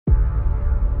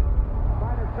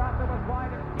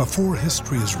Before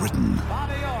history is written,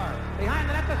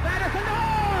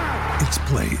 it's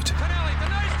played.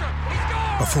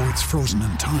 Before it's frozen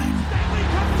in time,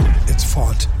 it's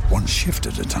fought one shift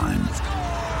at a time.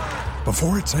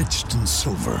 Before it's etched in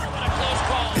silver,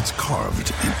 it's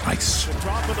carved in ice.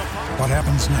 What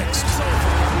happens next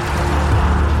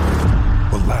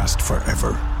will last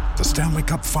forever. The Stanley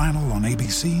Cup Final on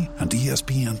ABC and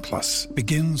ESPN Plus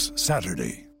begins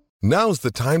Saturday. Now's the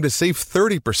time to save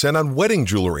 30% on wedding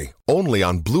jewelry, only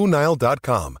on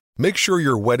BlueNile.com. Make sure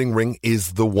your wedding ring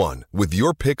is the one with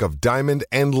your pick of diamond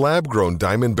and lab-grown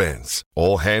diamond bands,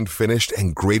 all hand-finished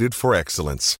and graded for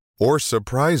excellence. Or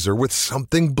surprise her with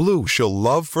something blue she'll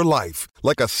love for life,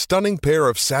 like a stunning pair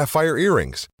of sapphire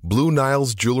earrings. Blue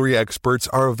Nile's jewelry experts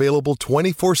are available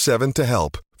 24/7 to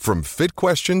help, from fit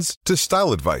questions to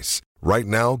style advice. Right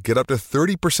now, get up to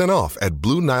 30% off at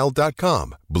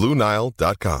BlueNile.com.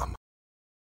 BlueNile.com.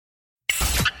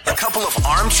 A couple of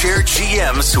armchair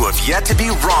GMs who have yet to be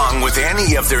wrong with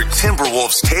any of their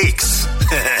Timberwolves takes.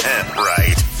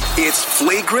 Right. It's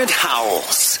Flagrant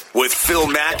Howls with Phil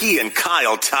Mackey and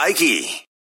Kyle Teige.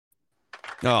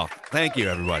 Oh, thank you,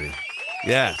 everybody.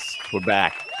 Yes. We're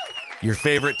back. Your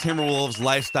favorite Timberwolves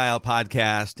lifestyle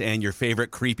podcast and your favorite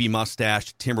creepy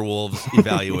mustache Timberwolves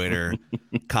evaluator,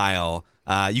 Kyle.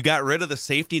 You got rid of the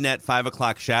safety net 5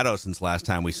 o'clock shadow since last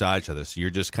time we saw each other, so you're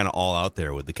just kind of all out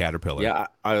there with the Caterpillar. Yeah,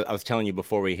 I was telling you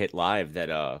before we hit live that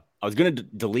I was going to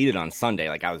delete it on Sunday.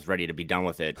 Like, I was ready to be done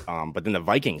with it, but then the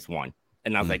Vikings won.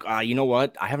 And I was like, you know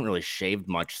what? I haven't really shaved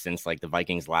much since, like, the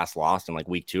Vikings last lost in, like,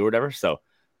 week 2 or whatever. So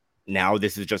now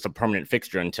this is just a permanent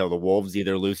fixture until the Wolves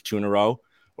either lose 2 in a row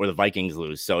or the Vikings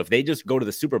lose. So if they just go to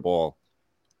the Super Bowl,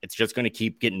 it's just going to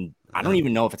keep getting – I don't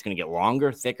even know if it's going to get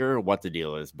longer, thicker, what the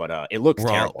deal is. But it looks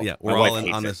terrible. We're all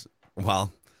in on this.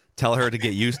 Well, tell her to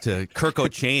get used to – Kirk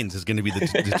O'Chains is going to be the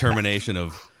determination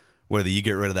of whether you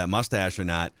get rid of that mustache or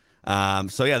not.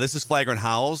 This is Flagrant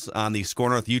Howls on the Score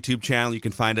North YouTube channel. You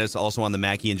can find us also on the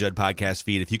Mackey and Judd podcast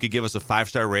feed. If you could give us a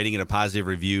 5-star rating and a positive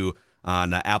review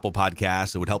on Apple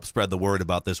Podcasts, it would help spread the word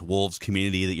about this Wolves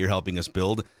community that you're helping us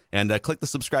build. And click the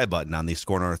subscribe button on the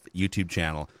Score North YouTube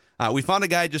channel. We found a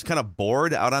guy just kind of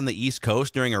bored out on the East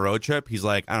Coast during a road trip. He's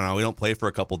like, I don't know, we don't play for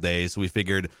a couple days. So we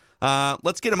figured,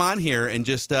 let's get him on here and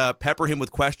just pepper him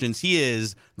with questions. He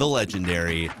is the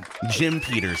legendary Jim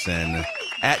Peterson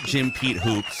at Jim Pete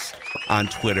Hoops on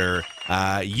Twitter.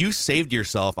 You saved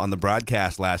yourself on the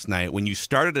broadcast last night when you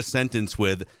started a sentence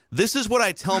with, "This is what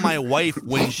I tell my wife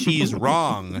when she's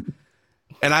wrong."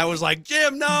 And I was like,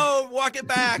 Jim, no, walk it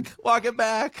back. Walk it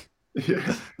back.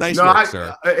 Yeah. Nice work,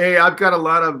 sir. Hey, I've got a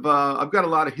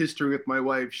lot of history with my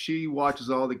wife. She watches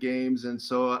all the games, and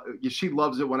so she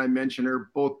loves it when I mention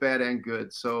her, both bad and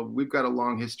good. So we've got a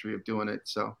long history of doing it.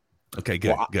 So okay,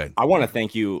 good, good. I want to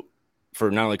thank you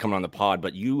for not only coming on the pod,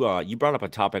 but you brought up a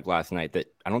topic last night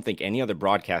that I don't think any other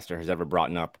broadcaster has ever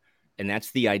brought up, and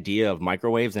that's the idea of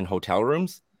microwaves in hotel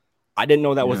rooms. I didn't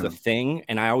know that was a thing,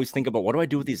 and I always think about, what do I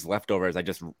do with these leftovers?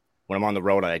 When I'm on the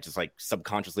road, I just like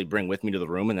subconsciously bring with me to the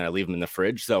room, and then I leave them in the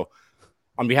fridge. So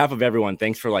on behalf of everyone,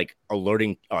 thanks for like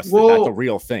alerting us that that's a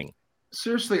real thing.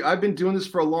 Seriously, I've been doing this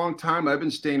for a long time. I've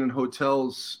been staying in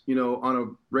hotels, on a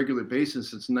regular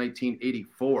basis since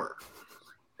 1984.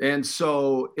 And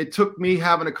so it took me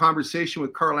having a conversation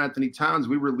with Karl Anthony Towns.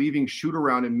 We were leaving shoot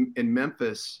around in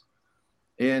Memphis.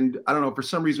 And I don't know, for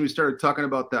some reason we started talking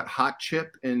about that hot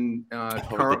chip, and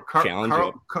Karl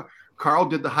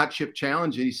did the hot chip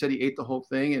challenge, and he said he ate the whole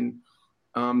thing,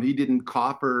 and he didn't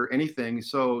cough or anything.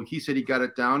 So he said he got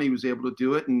it down. He was able to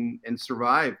do it and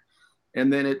survive.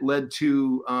 And then it led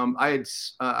to I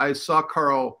saw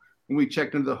Karl when we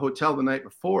checked into the hotel the night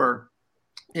before,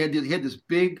 and he had his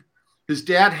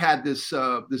dad had this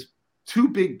 2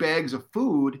 big bags of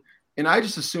food. And I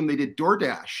just assumed they did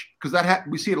DoorDash, because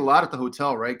we see it a lot at the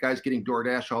hotel, right? Guys getting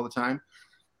DoorDash all the time.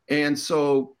 And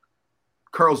so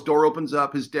Karl's door opens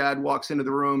up. His dad walks into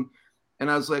the room,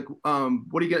 and I was like, how are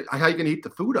you going to heat the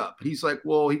food up? And he's like,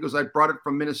 he goes, I brought it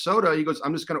from Minnesota. He goes,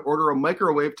 I'm just going to order a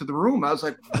microwave to the room. I was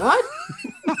like, what?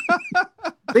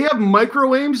 They have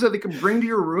microwaves that they can bring to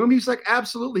your room? He's like,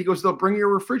 absolutely. He goes, they'll bring your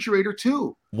refrigerator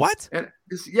too. What? And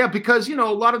because, a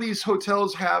lot of these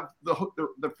hotels have the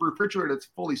refrigerator that's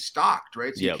fully stocked,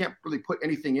 right? So you can't really put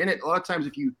anything in it. A lot of times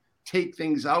if you take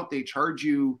things out, they charge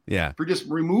you for just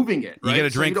removing it. Right? You got to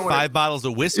drink 5 bottles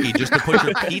of whiskey just to put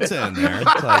your pizza in there.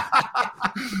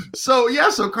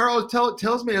 So Karl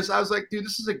tells me this. I was like, dude,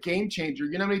 this is a game changer.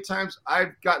 You know how many times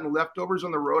I've gotten leftovers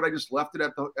on the road? I just left it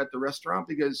at the restaurant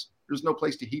because there's no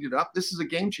place to heat it up. This is a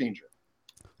game changer.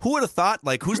 Who would have thought,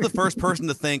 like, who's the first person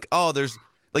to think, there's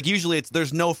like usually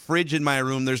there's no fridge in my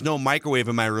room, there's no microwave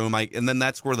in my room, and then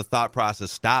that's where the thought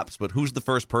process stops. But who's the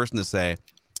first person to say,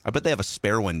 I bet they have a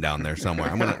spare one down there somewhere.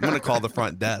 I'm gonna call the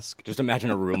front desk. Just imagine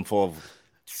a room full of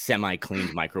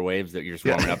semi-cleaned microwaves that you're just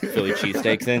warming up Philly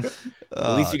cheesesteaks in.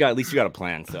 At least you got a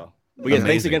plan. So, but yeah,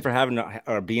 thanks again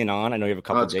for being on. I know you have a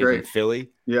couple of days in Philly.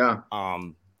 Yeah.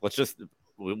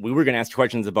 We were gonna ask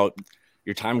questions about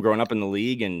your time growing up in the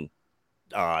league and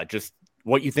just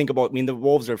what you think about. I mean, the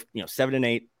Wolves are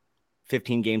 7-8,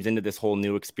 15 games into this whole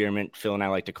new experiment. Phil and I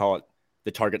like to call it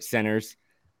the Target Centers.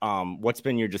 What's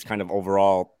been your just kind of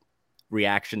overall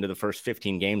reaction to the first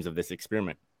 15 games of this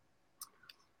experiment?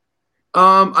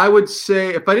 I would say,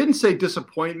 if I didn't say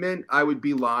disappointment, I would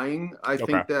be lying. I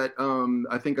think that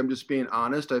I think I'm just being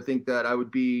honest. I think that I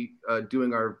would be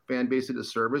doing our fan base a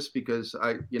disservice because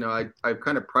I've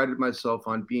kind of prided myself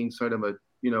on being sort of a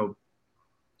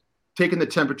taking the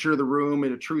temperature of the room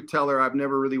and a truth teller. I've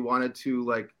never really wanted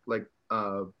to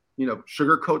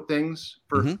sugarcoat things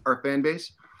for our fan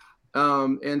base.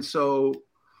 And so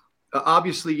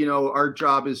obviously, our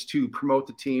job is to promote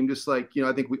the team, just like,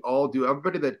 I think we all do.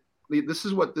 This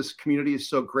is what this community is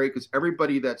so great, because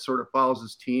everybody that sort of follows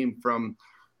this team, from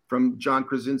John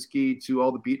Krasinski to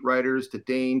all the beat writers to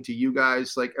Dane to you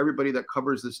guys, like everybody that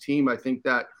covers this team, I think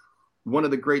that one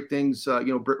of the great things,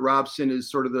 Britt Robson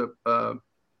is sort of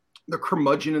the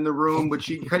curmudgeon in the room, which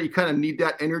you kind of need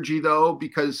that energy though,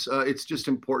 because it's just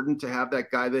important to have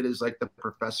that guy that is like the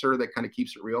professor that kind of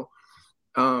keeps it real.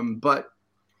 But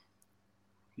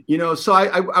so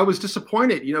I was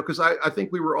disappointed, because I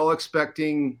think we were all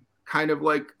expecting kind of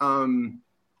like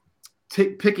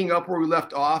picking up where we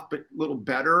left off, but a little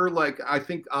better. Like, I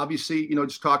think obviously,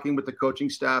 just talking with the coaching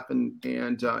staff and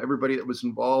everybody that was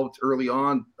involved early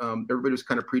on, everybody was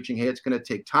kind of preaching, hey, it's going to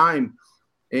take time.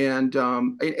 And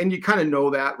you kind of know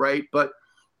that, right? But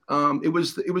it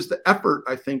was the effort,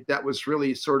 I think, that was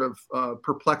really sort of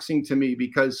perplexing to me,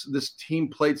 because this team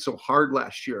played so hard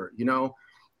last year,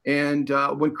 and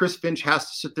when Chris Finch has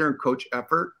to sit there and coach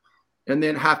effort and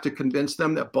then have to convince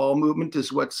them that ball movement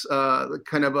is what's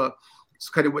kind of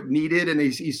what needed. And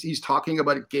he's talking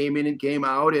about it game in and game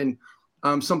out. And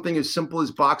something as simple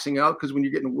as boxing out, because when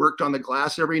you're getting worked on the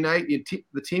glass every night,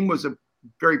 the team was a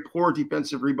very poor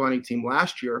defensive rebounding team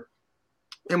last year.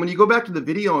 And when you go back to the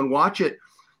video and watch it,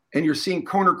 and you're seeing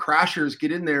corner crashers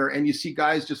get in there, and you see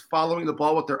guys just following the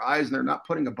ball with their eyes and they're not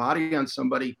putting a body on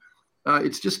somebody,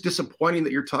 it's just disappointing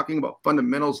that you're talking about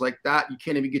fundamentals like that. You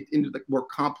can't even get into the more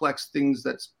complex things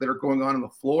that are going on the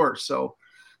floor. So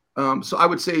I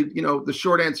would say, the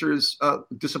short answer is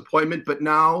disappointment. But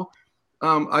now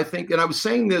I think, and I was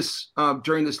saying this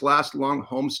during this last long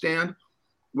homestand,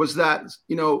 was that,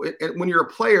 when you're a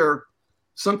player,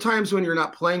 sometimes when you're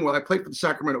not playing well, I played for the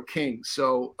Sacramento Kings.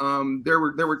 So there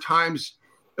were times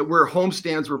where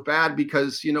homestands were bad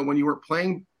because, when you weren't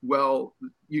playing well,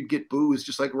 you'd get boos,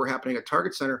 just like we're happening at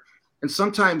Target Center. And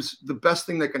sometimes the best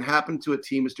thing that can happen to a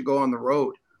team is to go on the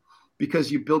road,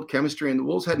 because you build chemistry. And the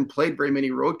Wolves hadn't played very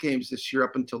many road games this year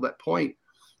up until that point.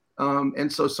 And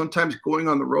so sometimes going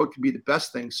on the road can be the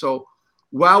best thing. So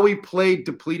while we played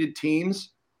depleted teams,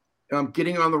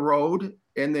 getting on the road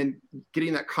and then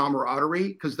getting that camaraderie,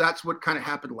 because that's what kind of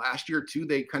happened last year too.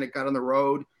 They kind of got on the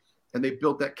road and they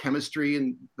built that chemistry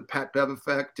and the Pat Bev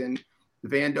effect and the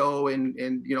Vando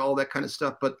and all that kind of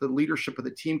stuff. But the leadership of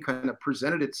the team kind of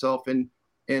presented itself and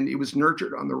it was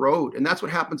nurtured on the road. And that's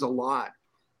what happens a lot.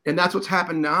 And that's what's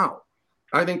happened now.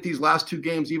 I think these last two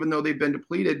games, even though they've been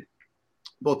depleted,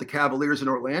 both the Cavaliers and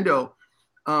Orlando,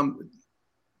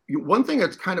 one thing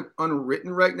that's kind of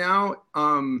unwritten right now,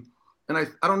 and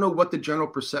I don't know what the general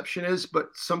perception is, but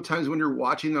sometimes when you're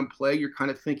watching them play, you're kind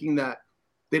of thinking that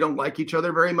they don't like each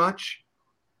other very much.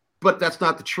 But that's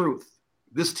not the truth.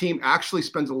 This team actually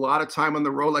spends a lot of time on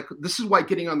the road. Like, this is why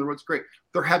getting on the road is great.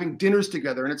 They're having dinners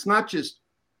together, and it's not just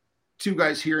two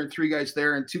guys here and three guys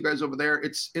there and two guys over there.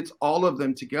 It's all of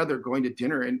them together going to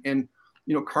dinner. And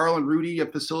Carl and Rudy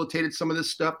have facilitated some of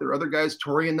this stuff. There are other guys,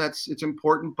 Torian, it's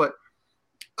important. But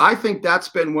I think that's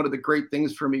been one of the great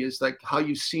things for me, is like how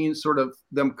you've seen sort of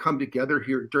them come together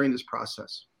here during this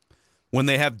process. When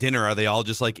they have dinner, are they all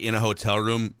just like in a hotel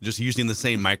room, just using the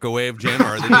same microwave, Jim?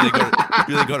 Or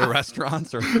do they go to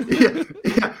restaurants? Or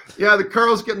yeah. The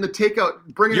Carl's getting the takeout,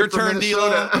 bringing your it from turn,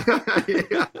 Minnesota.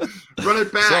 Yeah. Run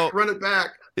it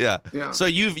back. Yeah. So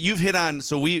you've hit on.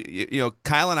 So we,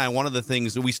 Kyle and I, one of the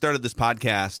things we started this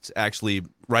podcast actually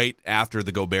right after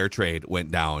the Gobert trade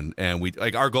went down, and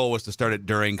our goal was to start it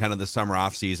during kind of the summer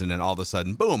off season, and all of a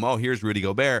sudden, boom! Oh, here's Rudy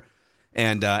Gobert,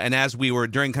 and as we were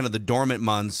during kind of the dormant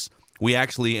months. We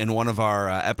actually, in one of our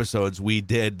episodes, we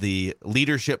did the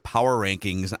leadership power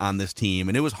rankings on this team,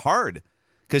 and it was hard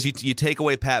because you take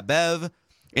away Pat Bev,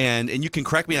 and you can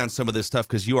correct me on some of this stuff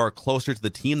because you are closer to the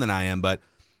team than I am, but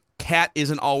Cat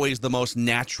isn't always the most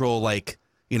natural, like,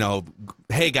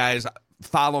 hey guys,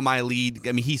 follow my lead.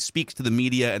 I mean, he speaks to the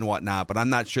media and whatnot, but I'm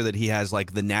not sure that he has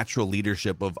like the natural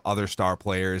leadership of other star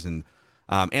players. And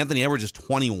Anthony Edwards is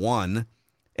 21,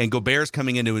 and Gobert's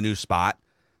coming into a new spot.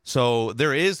 So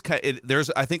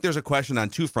I think there's a question on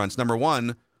two fronts. Number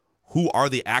one, who are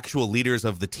the actual leaders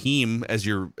of the team as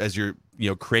you're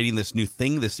creating this new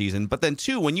thing this season? But then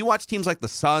two, when you watch teams like the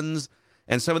Suns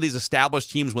and some of these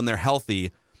established teams when they're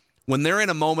healthy, when they're in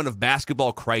a moment of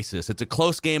basketball crisis, it's a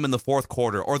close game in the fourth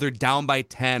quarter, or they're down by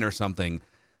 10 or something,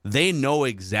 they know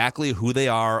exactly who they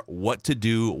are, what to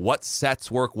do, what sets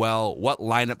work well, what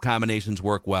lineup combinations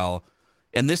work well.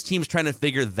 And this team's trying to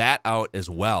figure that out as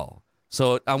well.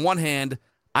 So on one hand,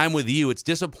 I'm with you. It's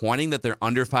disappointing that they're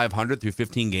under 500 through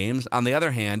 15 games. On the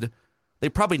other hand, they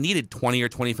probably needed 20 or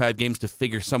 25 games to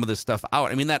figure some of this stuff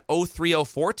out. I mean, that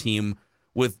 03-04 team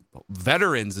with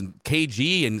veterans and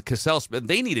KG and Cassell,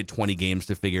 they needed 20 games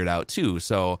to figure it out too.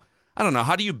 So I don't know.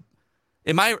 How do you,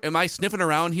 am I sniffing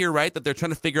around here, right? That they're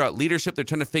trying to figure out leadership. They're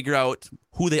trying to figure out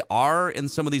who they are in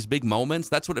some of these big moments.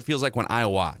 That's what it feels like when I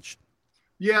watch.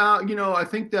 Yeah. I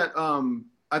think that,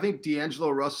 I think D'Angelo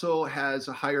Russell has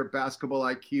a higher basketball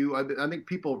IQ. I think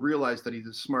people realize that he's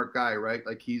a smart guy, right?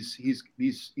 Like he's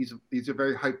a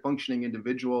very high functioning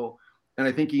individual, and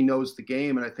I think he knows the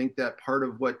game. And I think that part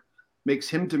of what makes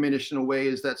him diminished in a way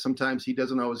is that sometimes he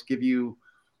doesn't always give you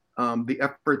the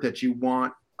effort that you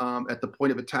want at the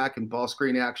point of attack and ball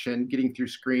screen action, getting through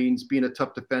screens, being a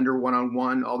tough defender,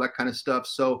 one-on-one, all that kind of stuff.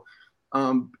 So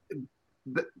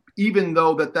even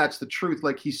though that's the truth,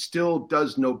 like he still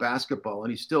does know basketball,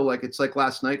 and he's still like, it's like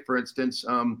last night, for instance,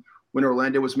 when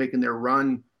Orlando was making their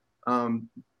run,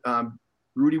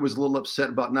 Rudy was a little upset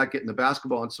about not getting the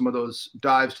basketball on some of those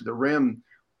dives to the rim.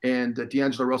 And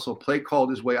D'Angelo Russell play called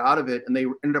his way out of it, and they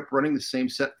ended up running the same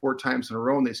set 4 times in a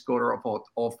row, and they scored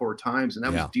all 4 times. And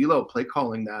that was D'Lo play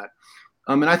calling that.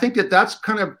 And I think that's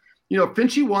kind of,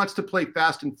 Finchie wants to play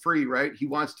fast and free, right? He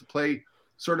wants to play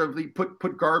sort of put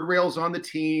guardrails on the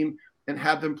team and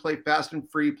have them play fast and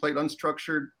free, played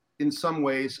unstructured in some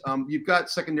ways. You've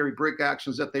got secondary break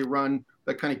actions that they run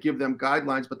that kind of give them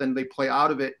guidelines, but then they play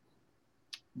out of it.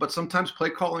 But sometimes play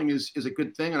calling is a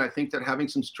good thing. And I think that having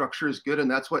some structure is good. And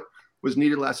that's what was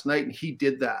needed last night. And he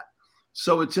did that.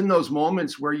 So it's in those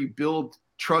moments where you build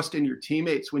trust in your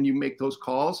teammates when you make those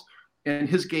calls. And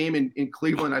his game in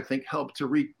Cleveland, I think, helped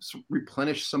to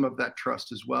replenish some of that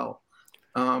trust as well.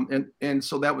 And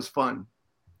so that was fun.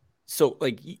 So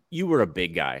like you were a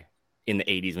big guy in the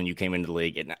 80s when you came into the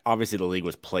league, and obviously the league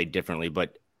was played differently,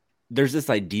 but there's this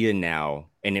idea now,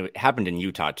 and it happened in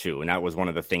Utah too. And that was one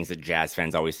of the things that Jazz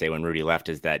fans always say when Rudy left,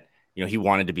 is that, he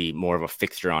wanted to be more of a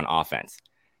fixture on offense.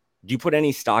 Do you put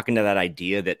any stock into that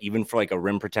idea that even for like a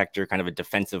rim protector, kind of a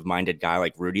defensive minded guy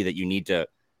like Rudy, that you need to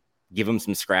give him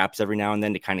some scraps every now and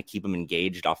then to kind of keep him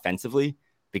engaged offensively?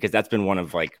 Because that's been one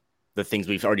of like the things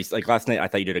we've already, like last night, I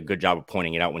thought you did a good job of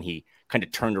pointing it out when he kind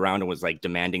of turned around and was like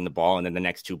demanding the ball. And then the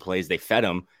next 2 plays they fed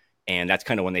him. And that's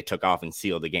kind of when they took off and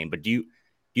sealed the game. But do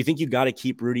you think you got to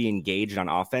keep Rudy engaged on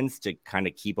offense to kind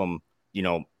of keep him,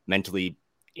 mentally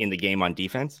in the game on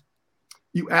defense?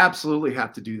 You absolutely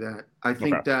have to do that. I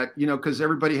think that, because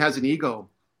everybody has an ego,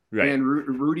 right? And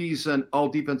Rudy's an all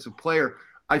defensive player.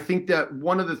 I think that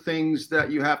one of the things that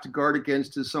you have to guard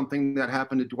against is something that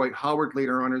happened to Dwight Howard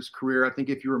later on in his career. I think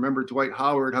if you remember Dwight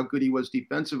Howard, how good he was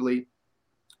defensively,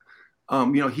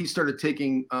 he started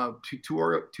taking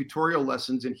tutorial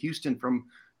lessons in Houston from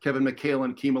Kevin McHale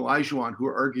and Hakeem Olajuwon, who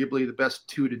are arguably the best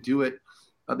 2 to do it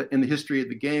in the history of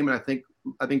the game. And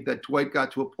I think that Dwight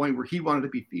got to a point where he wanted to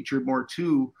be featured more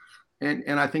too.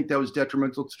 And I think that was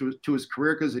detrimental to his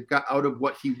career, because it got out of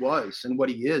what he was and what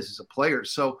he is as a player.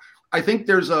 So I think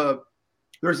there's a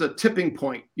tipping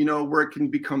point, where it can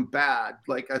become bad.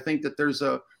 Like, I think that there's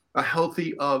a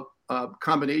healthy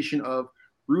combination of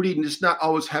Rudy just not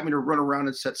always having to run around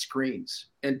and set screens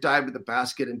and dive to the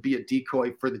basket and be a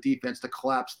decoy for the defense to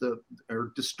collapse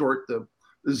or distort the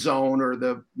zone or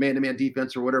the man-to-man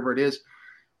defense or whatever it is.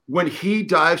 When he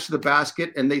dives to the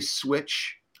basket and they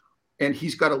switch and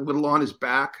he's got a little on his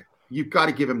back, you've got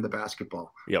to give him the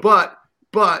basketball. Yep.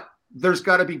 But there's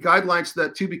got to be guidelines to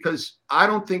that too, because I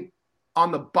don't think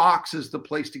on the box is the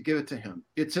place to give it to him.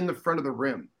 It's in the front of the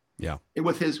rim. Yeah.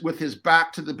 With his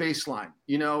back to the baseline,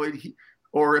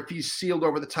 or if he's sealed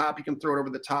over the top, you can throw it over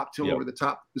the top to him, over the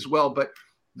top as well. But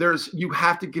you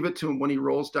have to give it to him when he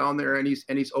rolls down there and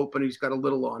he's open. He's got a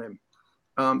little on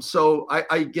him. So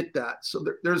I get that. So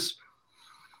there's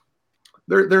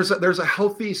there's a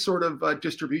healthy sort of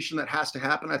distribution that has to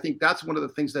happen. I think that's one of the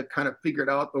things that kind of figured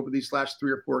out over these last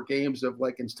 3 or 4 games of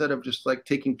like, instead of just like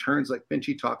taking turns like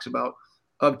Finchy talks about,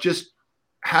 of just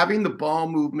having the ball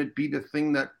movement be the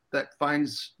thing that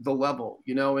finds the level,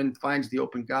 and finds the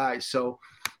open guys. So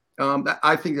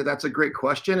I think that's a great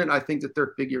question, and I think that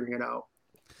they're figuring it out.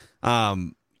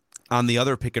 On the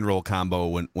other pick and roll combo,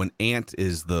 when Ant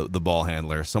is the ball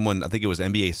handler, someone, I think it was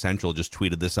NBA Central, just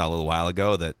tweeted this out a little while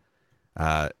ago that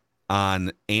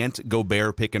on Ant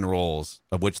Gobert pick and rolls,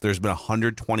 of which there's been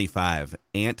 125,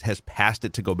 Ant has passed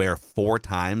it to Gobert 4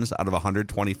 times out of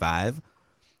 125.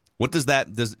 What does that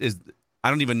I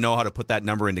don't even know how to put that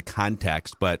number into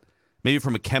context, but maybe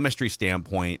from a chemistry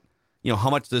standpoint, how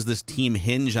much does this team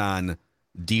hinge on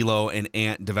D'Lo and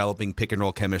Ant developing pick and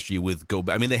roll chemistry with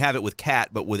Gobert? I mean, they have it with Cat,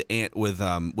 but with Ant, with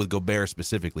Gobert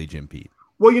specifically, Jim Pete.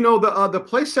 Well, the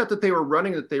play set that they were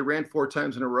running, that they ran 4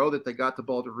 times in a row, that they got the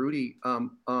ball to Rudy.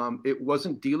 It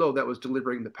wasn't D'Lo that was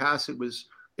delivering the pass. It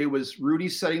was Rudy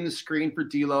setting the screen for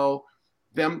D'Lo,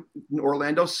 them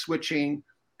Orlando switching,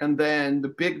 and then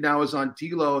the big now is on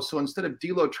D'Lo. So instead of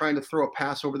D'Lo trying to throw a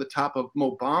pass over the top of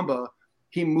Mo Bamba,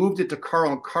 he moved it to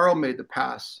Karl, and Karl made the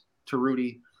pass to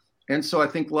Rudy. And so I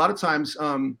think a lot of times,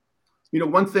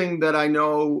 one thing that I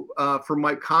know for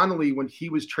Mike Conley when he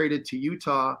was traded to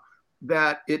Utah,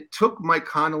 that it took Mike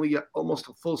Conley almost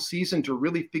a full season to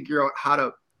really figure out how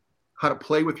to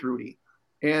play with Rudy.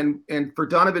 And for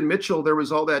Donovan Mitchell, there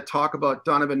was all that talk about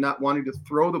Donovan not wanting to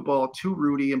throw the ball to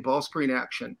Rudy in ball screen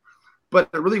action. But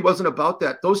it really wasn't about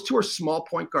that. Those two are small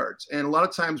point guards. And a lot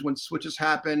of times when switches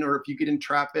happen, or if you get in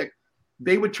traffic,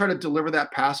 they would try to deliver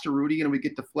that pass to Rudy and we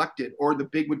get deflected, or the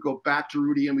big would go back to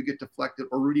Rudy and we get deflected,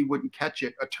 or Rudy wouldn't catch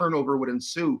it. A turnover would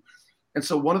ensue. And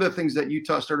so one of the things that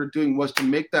Utah started doing was to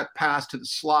make that pass to the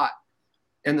slot,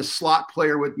 and the slot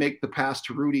player would make the pass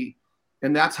to Rudy.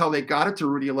 And that's how they got it to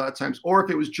Rudy a lot of times. Or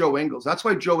if it was Joe Ingles. That's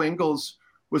why Joe Ingles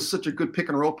was such a good pick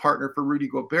and roll partner for Rudy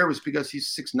Gobert, was because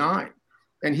he's 6'9",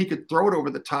 and he could throw it over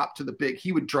the top to the big.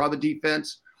 He would draw the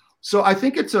defense. So I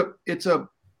think it's a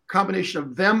combination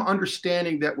of them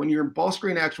understanding that when you're in ball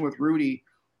screen action with Rudy,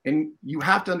 and you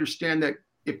have to understand that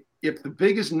if the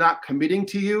big is not committing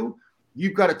to you,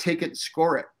 you've got to take it and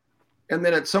score it. And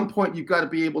then at some point, you've got to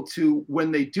be able to, when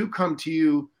they do come to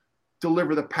you,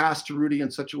 deliver the pass to Rudy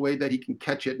in such a way that he can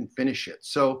catch it and finish it.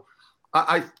 So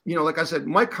I like I said,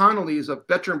 Mike Conley is a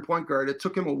veteran point guard. It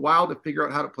took him a while to figure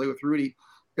out how to play with Rudy.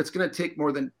 It's going to take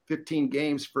more than 15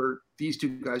 games for these two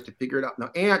guys to figure it out.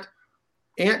 Now,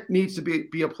 Ant needs to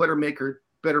be a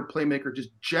better playmaker, just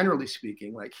generally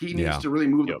speaking. Like, he needs to really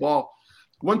move the ball.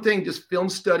 One thing, just film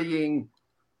studying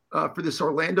for this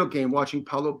Orlando game, watching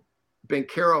Paolo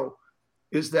Banchero,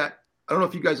 is that I don't know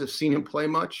if you guys have seen him play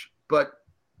much, but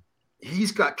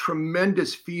he's got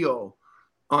tremendous feel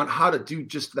on how to do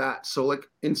just that. So, like,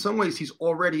 in some ways, he's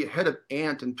already ahead of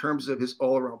Ant in terms of his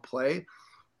all-around play.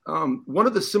 One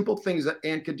of the simple things that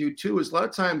Ant could do too is a lot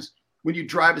of times when you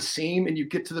drive a seam and you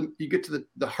get to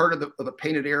the heart of the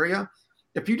painted area,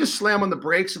 if you just slam on the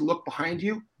brakes and look behind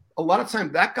you, a lot of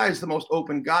times that guy is the most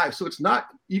open guy. So it's not,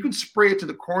 you can spray it to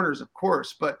the corners, of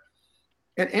course,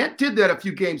 and Ant did that a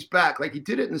few games back. Like, he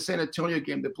did it in the San Antonio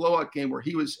game, the blowout game, where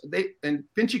and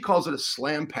Finchy calls it a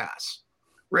slam pass,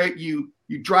 right? You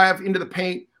drive into the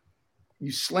paint,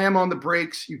 you slam on the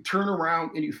brakes, you turn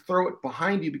around and you throw it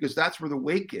behind you, because that's where the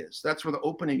wake is. That's where the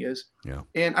opening is. Yeah.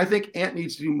 And I think Ant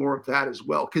needs to do more of that as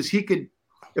well, because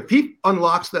if he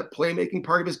unlocks that playmaking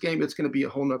part of his game, it's going to be a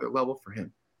whole nother level for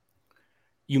him.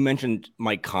 You mentioned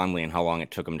Mike Conley and how long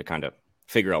it took him to kind of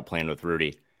figure out playing with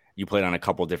Rudy. You played on a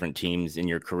couple different teams in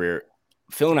your career.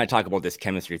 Phil and I talk about this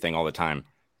chemistry thing all the time.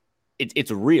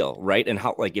 It's real, right? And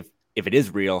how, like, if it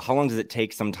is real, how long does it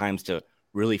take sometimes to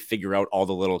really figure out all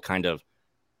the little kind of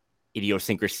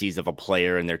idiosyncrasies of a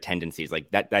player and their tendencies? Like,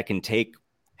 that can take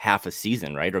half a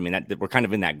season, right? I mean, that we're kind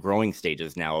of in that growing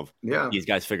stages now of these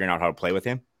guys figuring out how to play with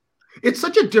him. It's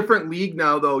such a different league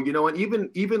now, though, and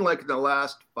even like in the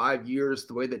last 5 years,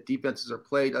 the way that defenses are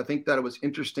played, I think that it was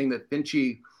interesting that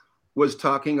Finchy was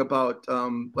talking about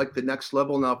like the next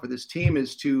level now for this team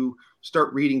is to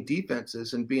start reading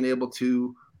defenses and being able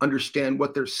to understand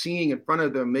what they're seeing in front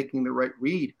of them, making the right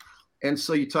read. And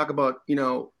so you talk about,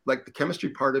 like the chemistry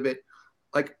part of it.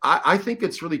 Like, I think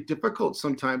it's really difficult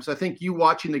sometimes. I think you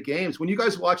watching the games, when you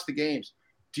guys watch the games,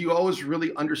 do you always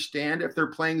really understand if they're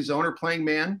playing zone or playing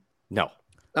man? No,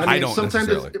 I don't sometimes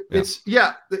necessarily.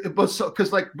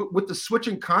 Because like with the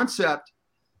switching concept,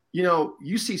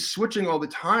 you see switching all the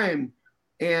time.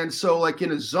 And so like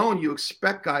in a zone, you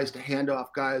expect guys to hand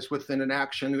off guys within an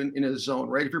action in a zone,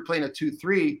 right? If you're playing a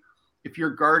 2-3, if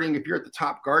you're at the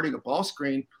top guarding a ball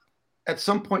screen, at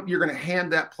some point you're going to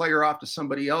hand that player off to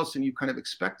somebody else, and you kind of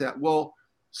expect that. Well,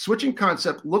 switching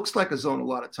concept looks like a zone a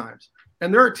lot of times.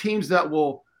 And there are teams that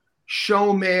will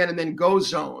show man and then go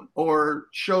zone, or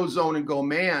show zone and go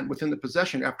man within the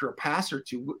possession after a pass or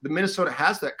two. The Minnesota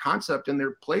has that concept in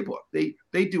their playbook.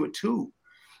 They do it too.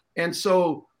 And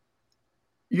so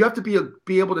you have to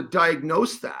be able to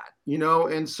diagnose that, you know?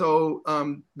 And so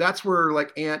that's where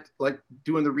like Ant, like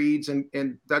doing the reads,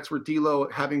 and that's where D'Lo,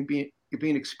 having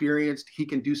being experienced, he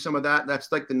can do some of that.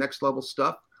 That's like the next level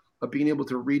stuff of being able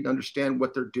to read and understand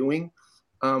what they're doing,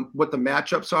 what the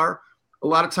matchups are. A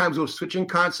lot of times with switching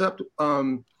concept,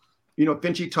 you know,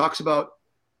 Finchie talks about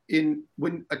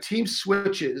when a team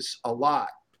switches a lot,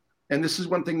 and this is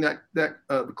one thing that the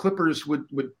Clippers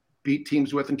would beat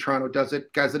teams with, and Toronto does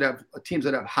it, guys that have teams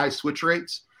that have high switch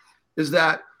rates, is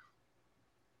that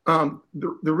the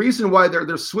reason why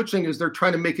they're switching is they're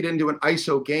trying to make it into an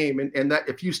ISO game, and that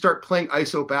if you start playing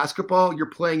ISO basketball, you're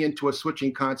playing into a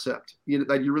switching concept, you know,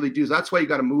 that you really do. So that's why you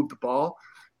got to move the ball,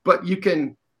 but you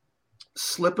can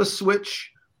slip a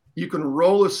switch, you can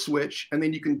roll a switch, and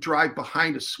then you can drive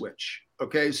behind a switch.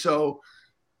 Okay, so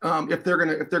if they're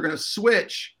gonna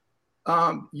switch,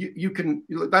 you can.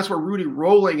 That's where Rudy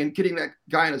rolling and getting that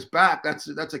guy on his back. That's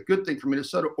a good thing for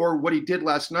Minnesota. Or what he did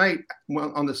last night,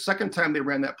 on the second time they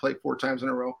ran that play 4 times in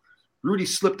a row, Rudy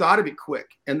slipped out of it quick,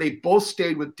 and they both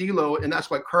stayed with D'Lo, and that's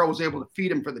why Karl was able to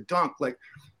feed him for the dunk. Like,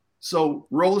 so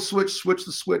roll the switch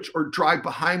the switch, or drive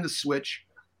behind the switch.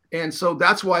 And so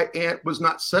that's why Ant was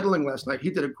not settling last night. He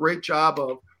did a great job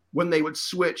of, when they would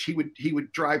switch, he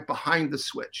would drive behind the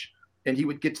switch, and he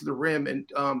would get to the rim. And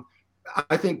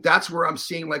I think that's where I'm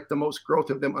seeing like the most growth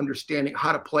of them understanding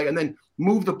how to play, and then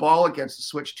move the ball against the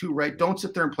switch too, right? Don't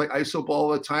sit there and play ISO ball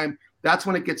all the time. That's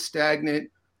when it gets stagnant,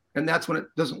 and that's when it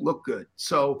doesn't look good.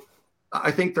 So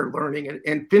I think they're learning,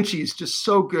 and Finchie is just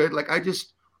so good. Like, I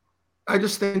just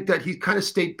think that he kind of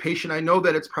stayed patient. I know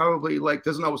that it's probably like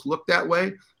doesn't always look that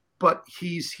way, but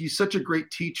he's such a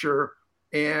great teacher,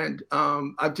 and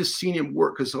I've just seen him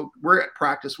work, because we're at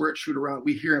practice, we're at shoot around,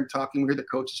 we hear him talking, we hear the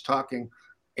coaches talking,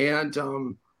 and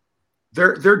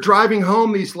they're driving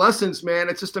home these lessons, man.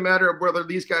 It's just a matter of whether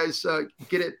these guys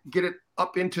get it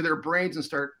up into their brains and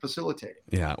start facilitating.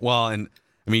 Yeah, well, and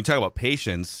I mean, you talk about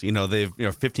patience. You know, they've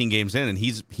 15 games in, and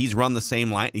he's run the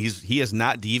same line. He has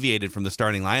not deviated from the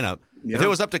starting lineup. Yeah. If it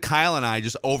was up to Kyle and I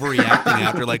just overreacting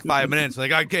after like 5 minutes,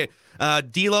 like, okay,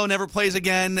 D'Lo never plays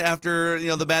again after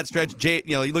the bad stretch.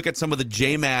 You look at some of the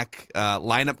J-Mac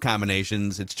lineup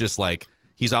combinations. It's just like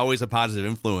he's always a positive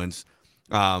influence.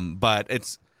 But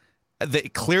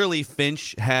clearly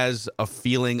Finch has a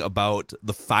feeling about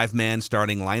the 5-man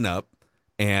starting lineup,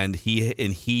 and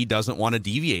he doesn't want to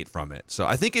deviate from it. So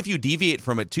I think if you deviate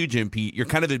from it too, Jim Pete, you're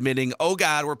kind of admitting, oh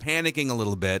God, we're panicking a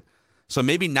little bit. So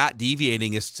maybe not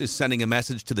deviating is sending a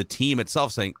message to the team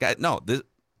itself saying, no,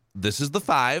 this is the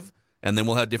 5, and then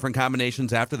we'll have different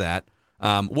combinations after that.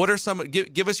 What are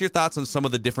give us your thoughts on some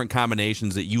of the different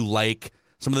combinations that you like,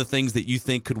 some of the things that you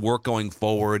think could work going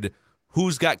forward?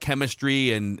 Who's got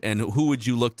chemistry, and who would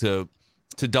you look to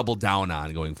double down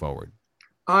on going forward?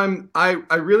 I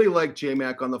really like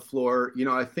J-Mac on the floor.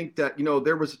 I think that,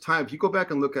 there was a time, if you go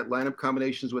back and look at lineup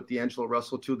combinations with D'Angelo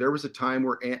Russell too, there was a time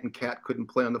where Ant and Cat couldn't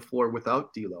play on the floor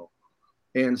without D'Lo.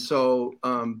 And so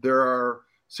there are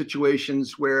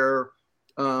situations where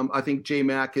I think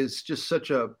J-Mac is just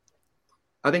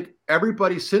I think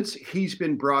everybody, since he's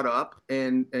been brought up,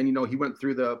 and he went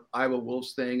through the Iowa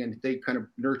Wolves thing, and they kind of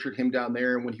nurtured him down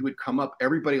there. And when he would come up,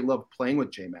 everybody loved playing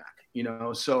with J-Mac,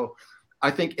 so I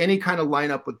think any kind of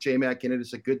lineup with J-Mac in it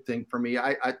is a good thing for me.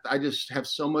 I just have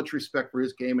so much respect for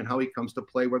his game and how he comes to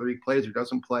play, whether he plays or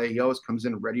doesn't play. He always comes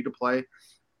in ready to play.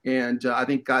 And I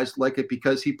think guys like it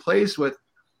because he plays with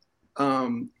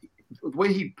the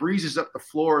way he breezes up the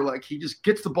floor. Like, he just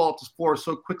gets the ball up the floor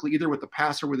so quickly, either with the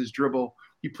pass or with his dribble.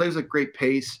 He plays at great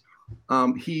pace.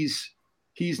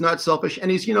 He's not selfish.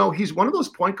 And he's one of those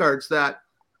point guards that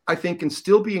I think can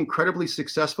still be incredibly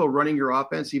successful running your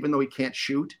offense, even though he can't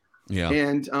shoot. Yeah.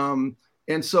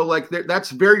 And so like that's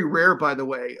very rare, by the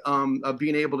way, of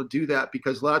being able to do that,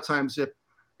 because a lot of times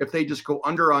if they just go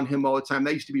under on him all the time,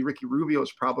 that used to be Ricky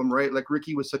Rubio's problem, right? Like,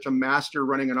 Ricky was such a master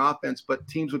running an offense, but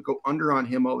teams would go under on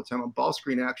him all the time on ball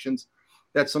screen actions,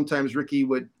 that sometimes Ricky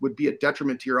would be a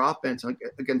detriment to your offense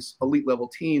against elite level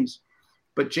teams.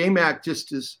 But J-Mac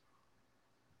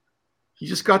he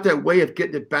just got that way of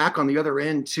getting it back on the other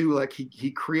end too. Like,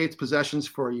 he creates possessions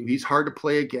for you. He's hard to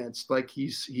play against. Like,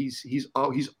 he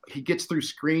gets through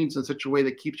screens in such a way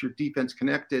that keeps your defense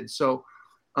connected. So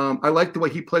I like the way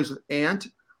he plays with Ant.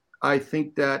 I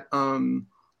think that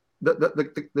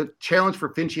the challenge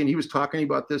for Finchie, and he was talking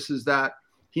about this, is that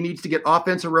he needs to get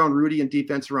offense around Rudy and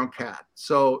defense around Cat.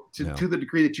 So to the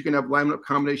degree that you can have lineup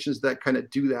combinations that kind of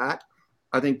do that,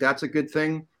 I think that's a good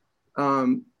thing.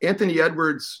 Anthony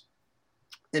Edwards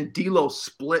and D'Lo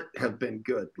split have been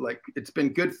good. Like it's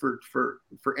been good for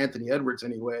Anthony Edwards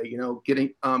anyway,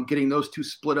 getting those two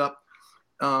split up.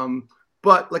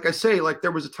 But like I say, like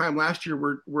there was a time last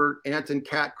year where Ant and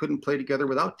Cat couldn't play together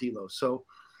without D'Lo. So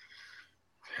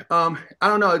I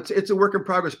don't know. It's a work in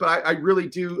progress, but I really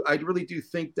do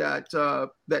think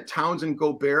that that Towns and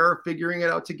Gobert are figuring it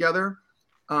out together.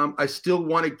 I still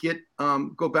want to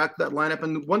go back to that lineup.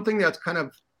 And one thing that's kind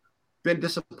of been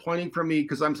disappointing for me,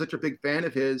 because I'm such a big fan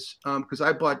of his, because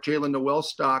I bought Jalen Noel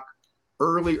stock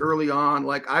early on.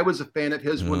 Like I was a fan of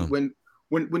his when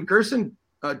Gerson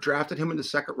drafted him in the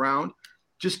second round,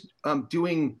 just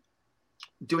doing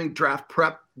draft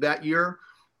prep that year.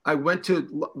 I went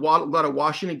to a lot of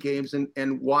Washington games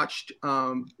and watched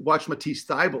Matisse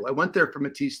Thybulle. I went there for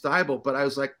Matisse Thybulle, but I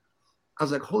was like,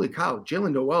 holy cow,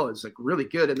 Jalen Noel is like really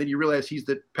good. And then you realize he's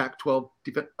the Pac-12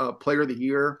 player of the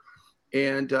year.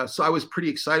 And so I was pretty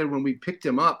excited when we picked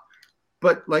him up.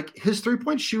 But like his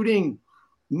 3-point shooting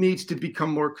needs to become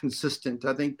more consistent.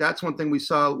 I think that's one thing we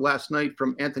saw last night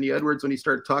from Anthony Edwards when he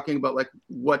started talking about like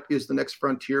what is the next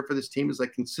frontier for this team is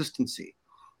like consistency,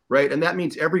 right? And that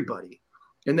means everybody.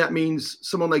 And that means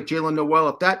someone like Jalen Noel,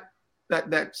 if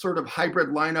that sort of hybrid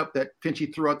lineup that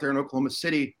Finchy threw out there in Oklahoma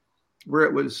City, where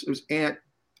it was Ant,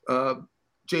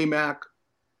 J-Mac,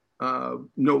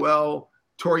 Noel,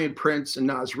 Taurean Prince, and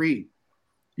Naz Reid.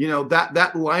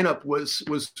 That lineup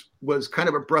was kind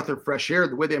of a breath of fresh air.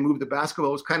 The way they moved the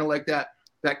basketball was kind of like that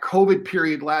COVID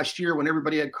period last year when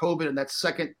everybody had COVID and that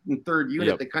second and third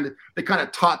unit. Yep. They kind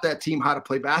of taught that team how to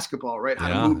play basketball, right? How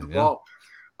to move the ball.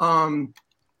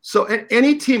 So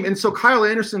any team, and so Kyle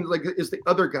Anderson is the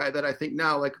other guy that I think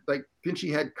now like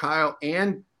Finchy had Kyle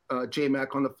and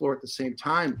J-Mac on the floor at the same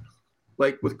time,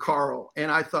 like with Carl,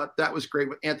 and I thought that was great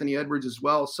with Anthony Edwards as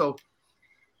well. So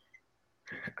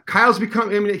Kyle's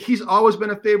he's always been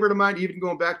a favorite of mine, even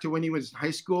going back to when he was in high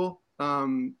school.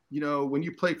 When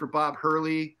you play for Bob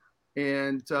Hurley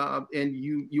and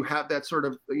you have that sort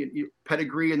of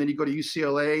pedigree, and then you go to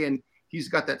UCLA and he's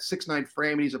got that 6'9"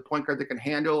 frame, and he's a point guard that can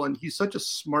handle, and he's such a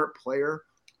smart player.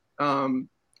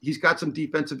 He's got some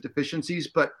defensive deficiencies,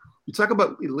 but you talk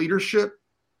about leadership,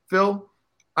 Phil.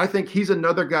 I think he's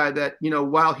another guy that,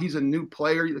 while he's a new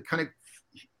player,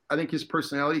 I think his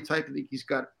personality type, I think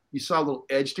you saw a little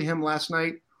edge to him last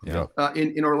night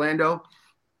in Orlando.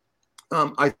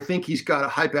 I think he's got a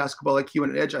high basketball IQ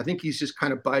and an edge. I think he's just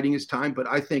kind of biding his time, but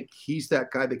I think he's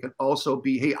that guy that can also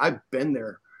be, hey, I've been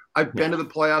there. I've been to the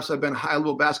playoffs. I've been a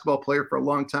high-level basketball player for a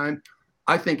long time.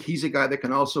 I think he's a guy that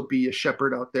can also be a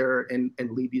shepherd out there and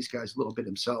lead these guys a little bit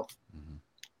himself.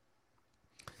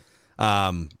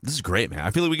 This is great, man.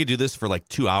 I feel like we could do this for like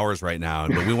 2 hours right now,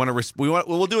 but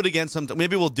we'll do it again sometime.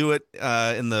 Maybe we'll do it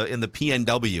in the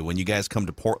PNW when you guys come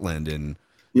to Portland in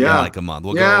like a month.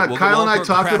 Kyle and I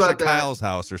talked about that. Kyle's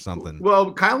house or something.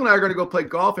 Well, Kyle and I are going to go play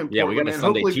golf in Portland. Yeah, we got a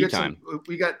Sunday tea time.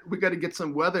 We got to get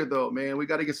some weather though, man. We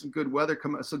got to get some good weather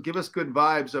coming. So give us good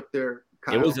vibes up there,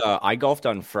 Kyle. It was I golfed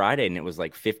on Friday and it was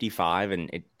like 55, and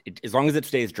it as long as it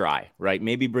stays dry, right?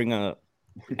 Maybe bring a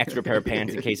extra pair of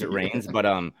pants in case it rains, but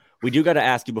we do got to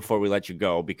ask you before we let you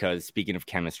go, because speaking of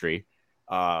chemistry,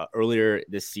 earlier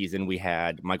this season we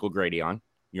had Michael Grady on.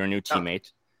 You're a new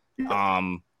teammate.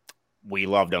 We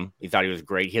loved him. We thought he was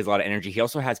great. He has a lot of energy. He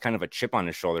also has kind of a chip on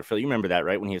his shoulder. Phil, you remember that,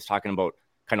 right? When he was talking about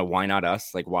kind of why not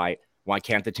us? Like why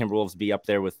can't the Timberwolves be up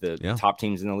there with the top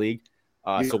teams in the league?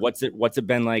 So what's it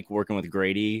been like working with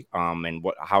Grady? And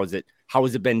how has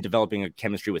it been developing a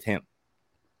chemistry with him?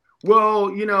 Well,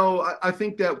 I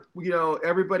think that,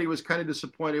 everybody was kind of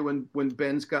disappointed when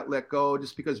Benz got let go,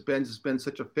 just because Benz has been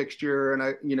such a fixture. And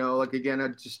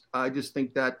I just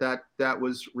think that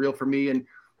was real for me. And,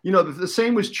 the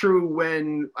same was true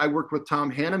when I worked with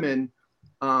Tom Hanneman,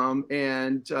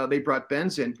 and they brought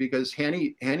Benz in because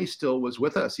Hanny still was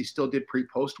with us. He still did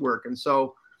pre-post work. And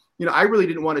so, I really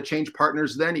didn't want to change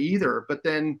partners then either. But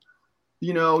then,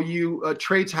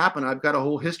 trades happen. I've got a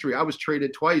whole history. I was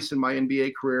traded twice in my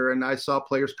NBA career, and I saw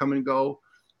players come and go.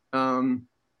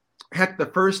 Heck,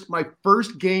 my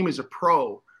first game as a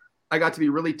pro, I got to be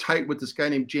really tight with this guy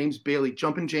named James Bailey.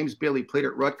 Jumpin' James Bailey played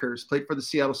at Rutgers, played for the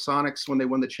Seattle Sonics when they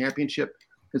won the championship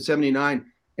in '79.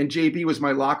 And JB was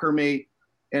my locker mate,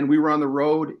 and we were on the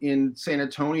road in San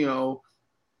Antonio.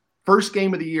 First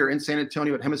game of the year in San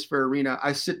Antonio at Hemisphere Arena.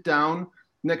 I sit down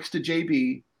next to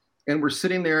JB, and we're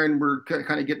sitting there and we're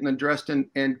kind of getting undressed.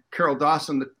 And Carol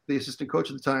Dawson, the assistant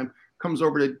coach at the time, comes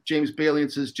over to James Bailey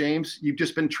and says, James, you've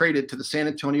just been traded to the San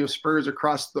Antonio Spurs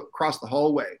across the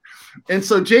hallway. And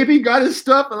so JB got his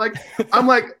stuff. And I'm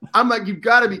like, you've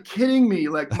got to be kidding me.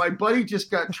 Like, my buddy just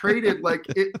got traded,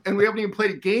 and we haven't even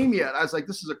played a game yet. I was like,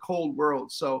 this is a cold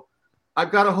world. So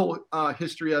I've got a whole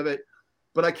history of it,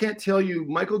 but I can't tell you,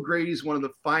 Michael Grady is one of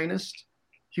the finest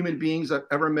human beings I've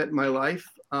ever met in my life.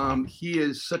 He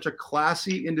is such a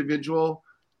classy individual.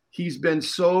 He's been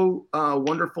so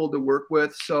wonderful to work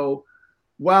with. So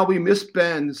while we miss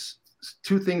Benz,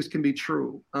 two things can be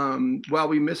true. While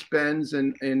we miss Benz,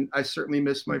 and I certainly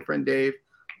miss my friend Dave,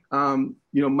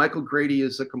 Michael Grady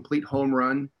is a complete home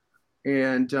run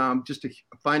and just a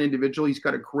fine individual. He's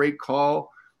got a great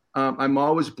call. I'm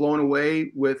always blown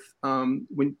away with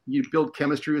when you build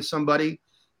chemistry with somebody.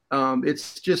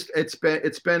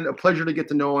 It's been a pleasure to get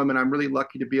to know him, and I'm really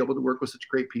lucky to be able to work with such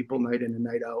great people night in and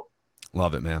night out.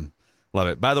 Love it, man. Love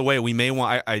it. By the way, we may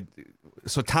want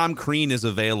so Tom Crean is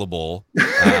available.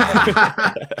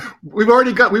 We've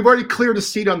already cleared a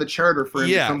seat on the charter for him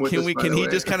to come with us. Can he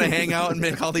just kind of hang out and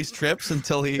make all these trips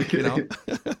until he,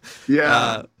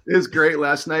 Yeah, it was great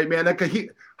last night, man.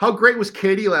 How great was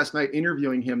Katie last night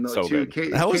interviewing him though? So too.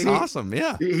 Good. That was awesome.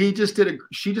 Yeah, she just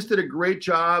did a great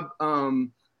job.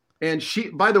 And she,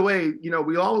 by the way,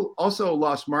 we all also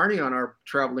lost Marnie on our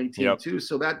traveling team too.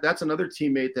 So that's another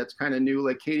teammate that's kind of new.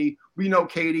 Like Katie, we know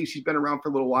Katie, she's been around for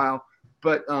a little while,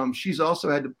 but she's also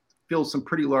had to fill some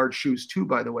pretty large shoes too,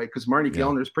 by the way, because Marnie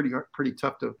Gellner is pretty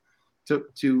tough to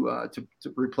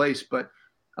replace. But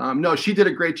no, she did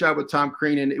a great job with Tom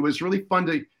Crean, and it was really fun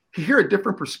to hear a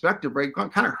different perspective, right?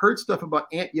 Kind of heard stuff about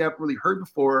Ant you haven't really heard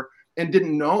before and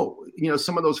didn't know,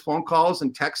 some of those phone calls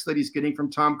and texts that he's getting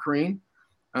from Tom Crean.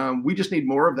 We just need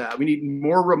more of that. We need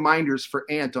more reminders for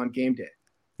Ant on game day.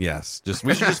 Yes.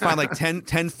 We should just find like 10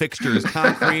 fixtures.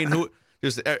 Tom Crean,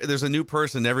 there's a new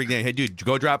person every game. Hey, dude,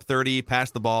 go drop 30,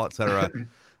 pass the ball, etc.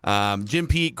 Jim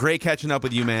Pete, great catching up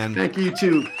with you, man. Thank you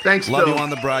too. Thanks. Love Phil. you on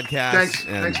the broadcast.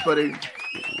 Thanks, buddy.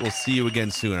 We'll see you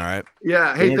again soon. All right.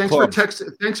 Yeah. Hey, thanks for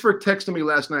texting me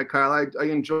last night, Kyle. I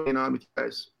enjoyed being on with you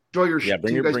guys. Enjoy your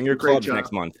bring your clubs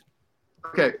next month.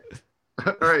 Okay.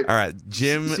 All right.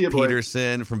 Jim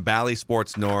Peterson from Bally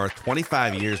Sports North,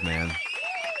 25 years, man.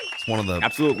 It's one of the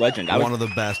absolute legend. One of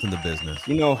the best in the business.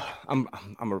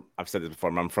 I've said this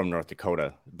before. I'm from North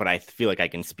Dakota, but I feel like I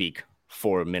can speak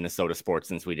for Minnesota sports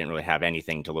since we didn't really have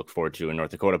anything to look forward to in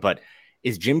North Dakota. But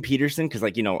is Jim Peterson? Because I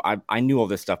knew all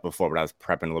this stuff before, but I was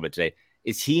prepping a little bit today.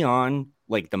 Is he on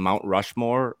like the Mount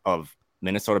Rushmore of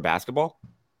Minnesota basketball?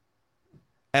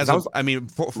 He was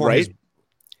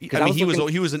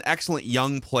an excellent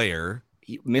young player.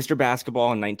 Mr.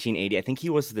 Basketball in 1980. I think he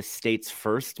was the state's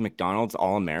first McDonald's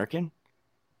All-American.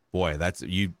 Boy,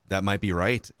 that might be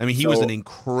right. I mean, he was an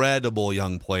incredible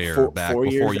young player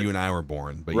before you and I were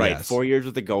born. But right, yes. 4 years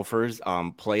with the Gophers.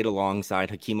 Played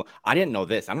alongside Hakeem. I didn't know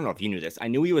this. I don't know if you knew this. I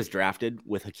knew he was drafted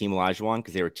with Hakeem Olajuwon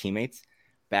because they were teammates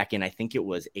back in, I think it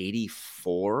was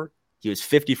 84. He was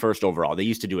 51st overall. They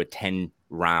used to do a 10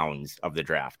 rounds of the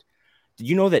draft. Did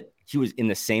you know that he was in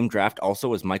the same draft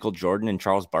also as Michael Jordan and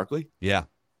Charles Barkley? Yeah.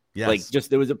 Yes.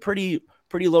 There was a pretty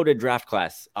loaded draft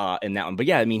class in that one. But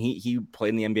yeah, I mean, he played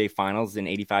in the NBA Finals in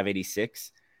 85,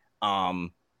 86.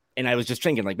 And I was just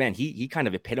thinking, like, man, he kind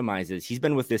of epitomizes. He's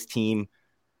been with this team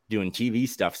doing TV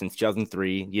stuff since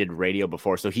 2003. He did radio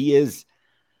before. So he is,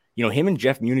 him and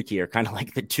Jeff Muniche are kind of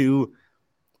like the two.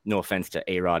 No offense to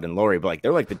A-Rod and Laurie, but like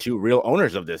they're like the two real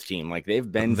owners of this team. Like they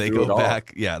go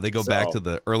back. Yeah, they go back to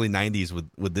the early 90s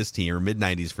with this team, or mid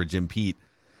 90s for Jim Pete.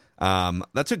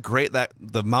 That's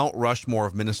the Mount Rushmore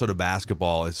of Minnesota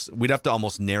basketball is. We'd have to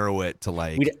almost narrow it to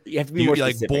like you have to be more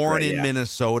specific, like born in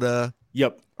Minnesota.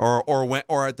 Yep.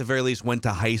 Or at the very least went to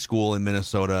high school in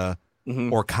Minnesota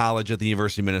or college at the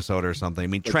University of Minnesota or something. I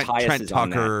mean, Trent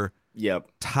Tucker.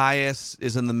 Yep. Tyus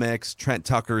is in the mix. Trent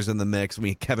Tucker's in the mix. I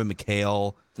mean, Kevin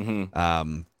McHale.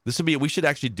 We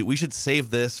should save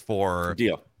this for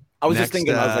deal. I was just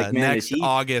thinking, I was like, man, next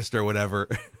August or whatever.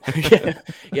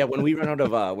 yeah. When we run out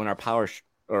of when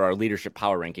our leadership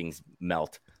power rankings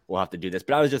melt, we'll have to do this.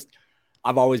 But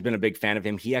I've always been a big fan of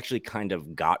him. He actually kind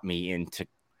of got me into.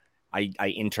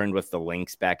 I interned with the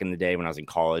Lynx back in the day when I was in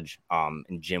college.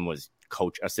 And Jim was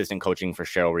assistant coaching for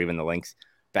Cheryl Reeve and the Lynx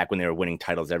back when they were winning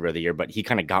titles every other year. But he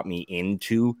kind of got me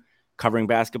into covering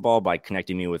basketball by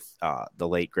connecting me with the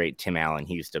late great Tim Allen.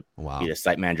 He used to be the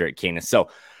site manager at Canis. So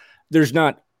there's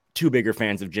not two bigger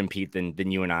fans of Jim Pete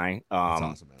than you and I. That's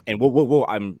awesome, man.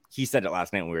 And he said it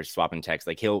last night when we were swapping texts.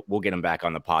 Like we'll get him back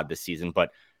on the pod this season.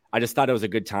 But I just thought it was a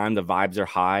good time. The vibes are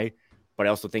high. But I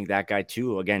also think that guy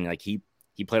too. Again, like he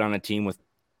played on a team with,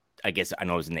 I guess I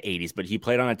know it was in the 80s, but he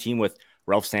played on a team with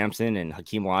Ralph Sampson and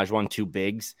Hakeem Olajuwon, 2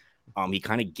 bigs. He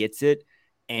kind of gets it.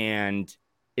 And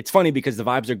it's funny because the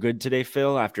vibes are good today,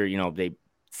 Phil, after, they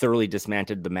thoroughly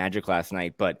dismantled the Magic last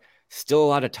night, but still a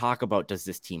lot of talk about, does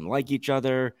this team like each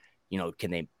other?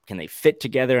 Can they fit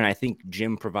together? And I think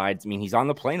Jim provides, he's on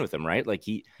the plane with them, right? Like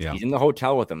he's in the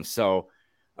hotel with them. So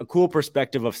a cool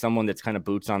perspective of someone that's kind of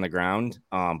boots on the ground.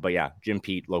 But yeah, Jim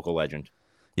Pete, local legend.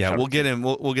 Yeah, we'll get him.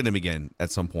 We'll get him again at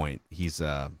some point. He's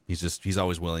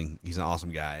always willing. He's an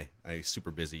awesome guy. He's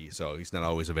super busy, so he's not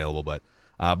always available. But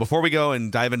before we go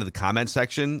and dive into the comment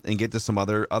section and get to some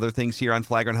other things here on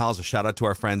Flagrant Howls, a shout out to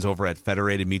our friends over at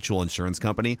Federated Mutual Insurance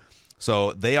Company.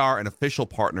 So they are an official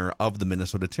partner of the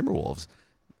Minnesota Timberwolves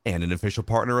and an official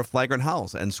partner of Flagrant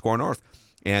Howls and Score North.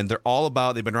 And they're all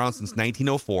about. They've been around since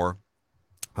 1904,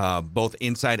 both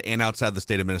inside and outside the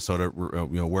state of Minnesota.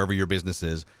 Wherever your business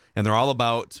is. And they're all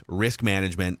about risk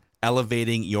management,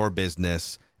 elevating your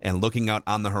business, and looking out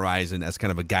on the horizon as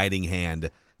kind of a guiding hand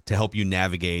to help you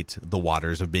navigate the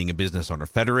waters of being a business owner.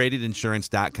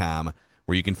 Federatedinsurance.com,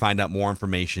 where you can find out more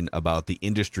information about the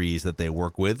industries that they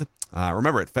work with.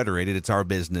 Remember, at Federated, it's our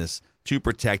business to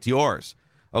protect yours.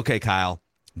 Okay, Kyle,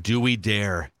 do we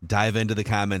dare dive into the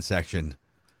comment section?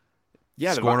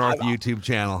 Yeah, Score North YouTube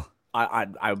channel.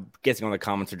 I'm guessing all the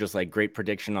comments are just like, great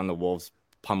prediction on the Wolves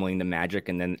pummeling the Magic,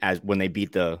 and then when they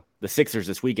beat the Sixers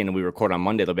this weekend and we record on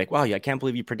Monday, they'll be like, wow, I can't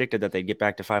believe you predicted that they'd get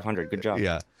back to 500. Good job.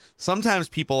 Yeah. Sometimes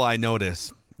people I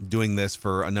notice doing this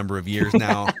for a number of years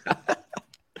now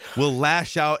will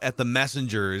lash out at the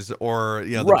messengers or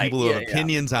the people who have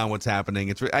opinions on what's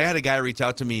happening. I had a guy reach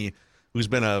out to me who's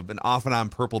been an off and on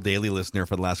Purple Daily listener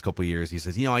for the last couple of years. He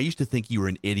says, I used to think you were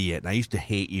an idiot and I used to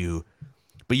hate you,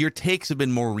 but your takes have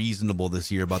been more reasonable this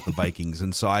year about the Vikings.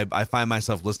 And so I find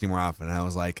myself listening more often. And I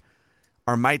was like,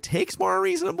 are my takes more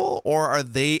reasonable or are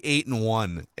they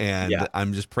 8-1? And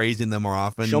I'm just praising them more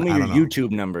often. Show me your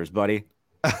YouTube numbers, buddy.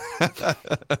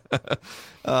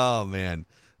 Oh, man.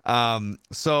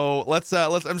 So let's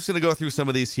I'm just going to go through some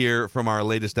of these here from our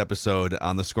latest episode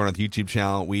on the Score North YouTube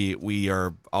channel. We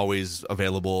are always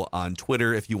available on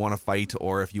Twitter if you want to fight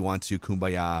or if you want to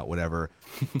kumbaya, whatever.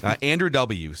 Andrew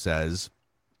W. says,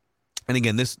 and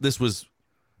again, this was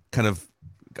kind of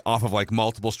off of like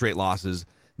multiple straight losses.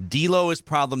 D'Lo is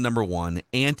problem number 1.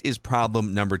 Ant is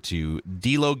problem number 2.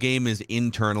 D'Lo game is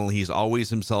internal. He's always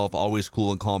himself, always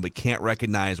cool and calm, but can't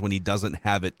recognize when he doesn't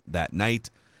have it that night.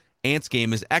 Ant's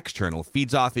game is external.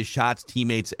 Feeds off his shots,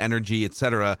 teammates, energy,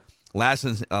 etc. Last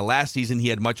season, he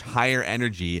had much higher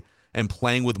energy and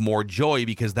playing with more joy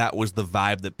because that was the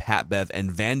vibe that Pat Bev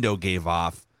and Vando gave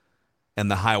off,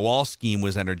 and the high wall scheme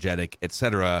was energetic,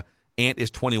 etc. Ant is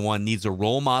 21, needs a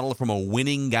role model from a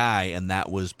winning guy, and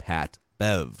that was Pat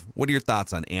Bev. What are your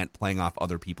thoughts on Ant playing off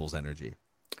other people's energy?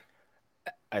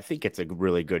 I think it's a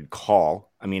really good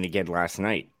call. Again, last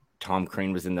night, Tom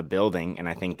Crean was in the building, and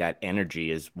I think that energy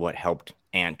is what helped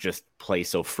Ant just play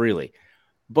so freely.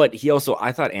 But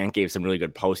I thought Ant gave some really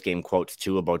good post-game quotes,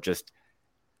 too, about just,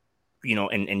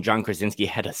 and John Krasinski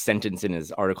had a sentence in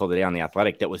his article today on The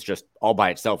Athletic that was just all by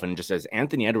itself, and it just says,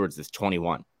 Anthony Edwards is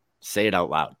 21. Say it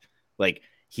out loud. Like,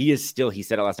 he said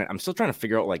it last night, I'm still trying to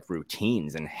figure out, like,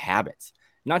 routines and habits,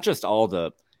 not just all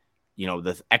the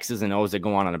X's and O's that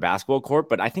go on a basketball court,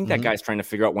 but I think that guy's trying to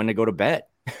figure out when to go to bed.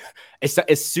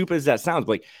 As stupid as that sounds,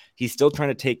 like he's still trying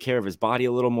to take care of his body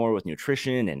a little more with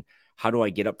nutrition and how do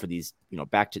I get up for these,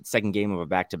 back to second game of a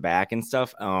back-to-back and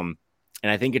stuff. And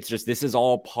I think it's just, this is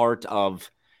all part of,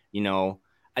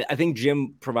 I think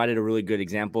Jim provided a really good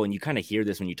example, and you kind of hear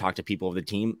this when you talk to people of the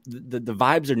team. The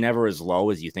vibes are never as low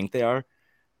as you think they are,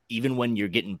 even when you're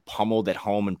getting pummeled at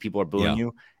home and people are booing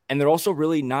you. And they're also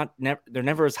really they're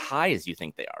never as high as you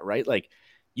think they are, right? Like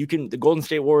the Golden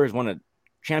State Warriors won a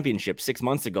championship 6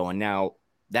 months ago, and now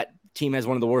that team has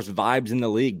one of the worst vibes in the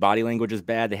league. Body language is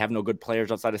bad. They have no good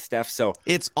players outside of Steph. So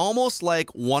it's almost like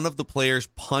one of the players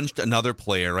punched another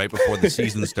player right before the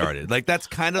season started. Like that's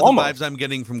kind of the vibes I'm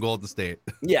getting from Golden State.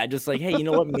 Yeah, just like, hey, you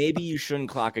know what? Maybe you shouldn't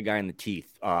clock a guy in the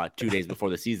teeth 2 days before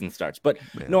the season starts. But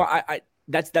no, I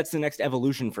that's the next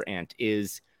evolution for Ant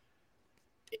is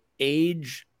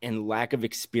age and lack of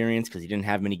experience, because he didn't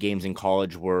have many games in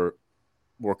college, were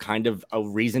kind of a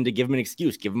reason to give him an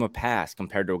excuse, give him a pass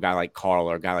compared to a guy like Carl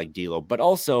or a guy like D'Lo. But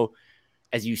also,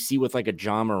 as you see with like a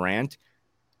John Morant,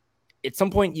 at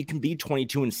some point you can be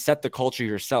 22 and set the culture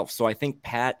yourself. So I think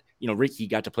Pat, Ricky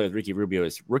got to play with Ricky Rubio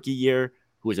his rookie year,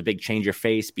 who was a big change your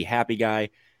face, be happy guy.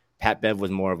 Pat Bev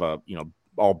was more of a,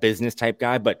 all business type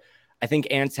guy. But I think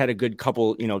Ant's had a good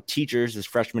couple, teachers his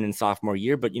freshman and sophomore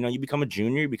year. But, you become a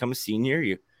junior, you become a senior,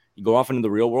 you go off into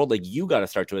the real world. Like, you got to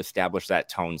start to establish that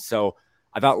tone. So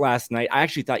I thought last night, I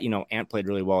actually thought, Ant played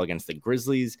really well against the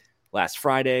Grizzlies. last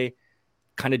Friday,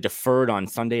 kind of deferred on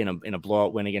Sunday in a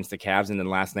blowout win against the Cavs, and then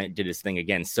last night did his thing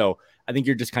again. So I think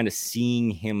you're just kind of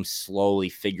seeing him slowly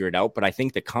figure it out. But I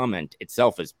think the comment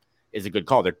itself is a good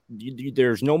call.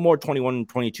 There's no more 21-22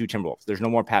 Timberwolves. There's no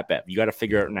more Pat Bev. You got to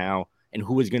figure out now, and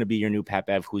who is going to be your new Pat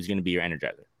Bev? Who's going to be your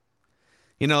energizer?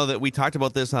 You know, that we talked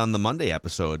about this on the Monday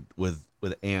episode with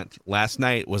Ant. Last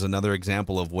night was another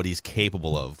example of what he's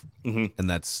capable of, and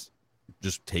that's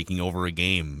just taking over a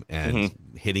game and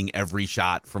hitting every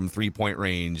shot from 3-point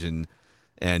range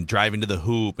and driving to the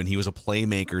hoop. And he was a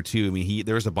playmaker too. I mean,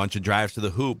 there was a bunch of drives to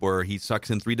the hoop where he sucks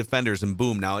in 3 defenders and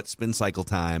boom, now it's spin cycle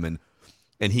time.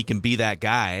 And he can be that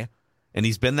guy. And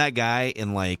he's been that guy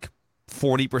in like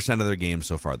 40% of their games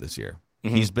so far this year.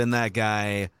 He's been that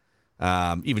guy.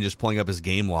 Even just pulling up his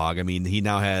game log. I mean, he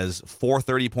now has 4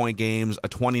 30-point games, a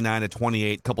 29, a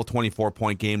 28, couple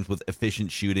 24-point games with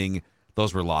efficient shooting.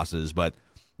 Those were losses, but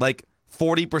like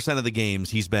 40% of the games,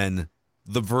 he's been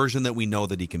the version that we know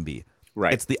that he can be.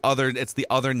 Right. It's the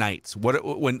other nights.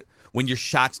 When your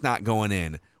shot's not going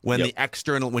in, when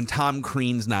when Tom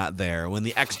Crean's not there, when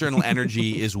the external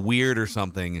energy is weird or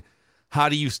something, how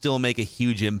do you still make a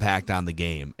huge impact on the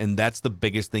game? And that's the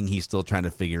biggest thing he's still trying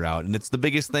to figure out. And it's the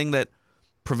biggest thing that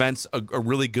prevents a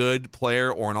really good player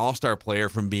or an all-star player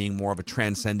from being more of a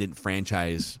transcendent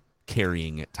franchise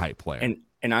carrying type player.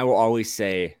 And I will always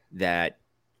say that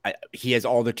he has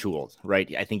all the tools, right?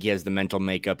 I think he has the mental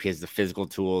makeup. He has the physical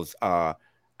tools. I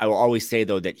will always say,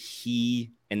 though, that he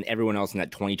and everyone else in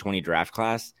that 2020 draft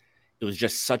class, it was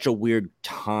just such a weird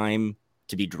time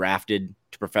to be drafted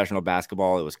to professional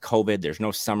basketball. It was COVID. There's no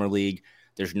summer league.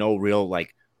 There's no real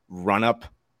like run up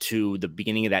to the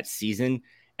beginning of that season.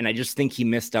 And I just think he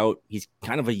missed out. He's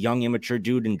kind of a young, immature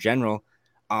dude in general,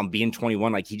 being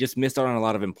 21. Like he just missed out on a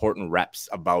lot of important reps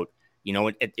about, you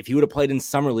know, if he would have played in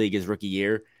summer league his rookie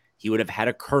year, he would have had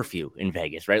a curfew in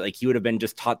Vegas, right? Like he would have been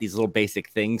just taught these little basic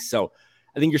things. So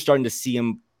I think you're starting to see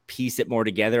him piece it more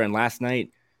together. And last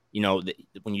night, you know,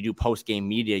 when you do post-game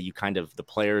media, you kind of, the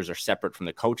players are separate from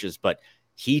the coaches, but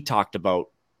he talked about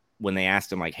when they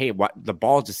asked him like, hey, what, the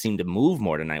ball just seemed to move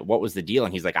more tonight. What was the deal?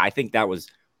 And he's like, I think that was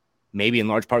maybe in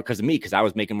large part because of me, because I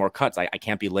was making more cuts. I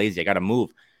can't be lazy. I got to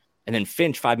move. And then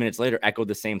Finch 5 minutes later echoed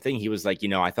the same thing. He was like, you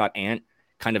know, I thought Ant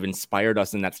kind of inspired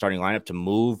us in that starting lineup to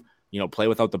move, you know, play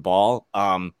without the ball.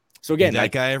 So again, be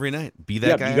that guy every night. Be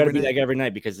that guy. You got to be that guy every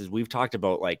night, because as we've talked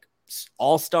about, like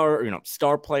all-star, you know,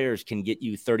 star players can get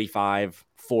you 35,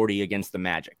 40 against the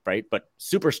Magic, right? But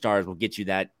superstars will get you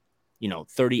that, you know,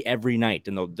 30 every night,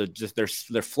 and they'll just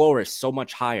their floor is so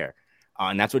much higher,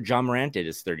 and that's what John Morant did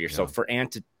his third year. Yeah. So for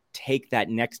Ant to take that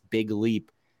next big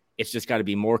leap, it's just got to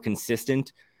be more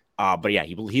consistent. But yeah,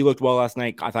 he looked well last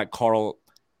night. I thought Karl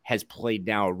has played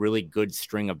now a really good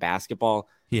string of basketball.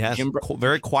 He has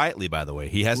very quietly, by the way.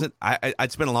 He hasn't.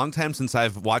 It's been a long time since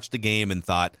I've watched a game and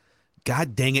thought,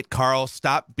 God dang it, Karl,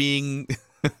 stop being.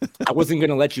 I wasn't going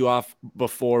to let you off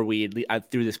before I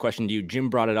threw this question to you.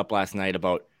 Jim brought it up last night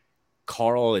about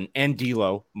Karl and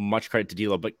D'Lo. Much credit to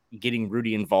D'Lo, but getting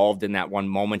Rudy involved in that one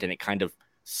moment, and it kind of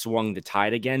swung the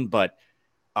tide again. But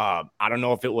I don't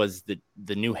know if it was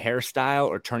the new hairstyle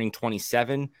or turning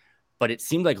 27, but it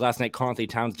seemed like last night Karl-Anthony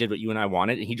Towns did what you and I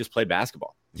wanted, and he just played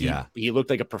basketball. He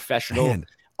looked like a professional,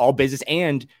 all business.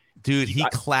 And dude, he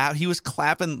was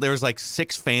clapping. There was like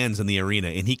 6 fans in the arena,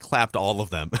 and he clapped all of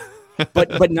them.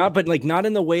 but not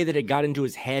in the way that it got into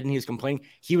his head and he was complaining.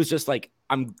 He was just like,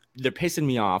 they're pissing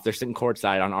me off. They're sitting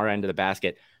courtside on our end of the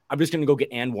basket. I'm just going to go get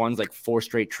and ones like 4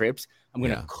 straight trips. I'm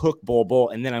going to cook Bol,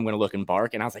 and then I'm going to look and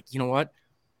bark. And I was like, you know what?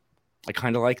 I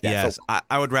kind of like that. Yes, so,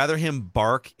 I would rather him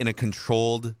bark in a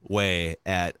controlled way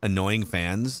at annoying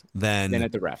fans than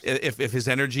at the refs. If his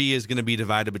energy is going to be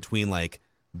divided between like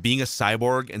being a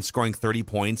cyborg and scoring 30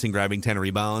 points and grabbing 10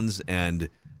 rebounds and,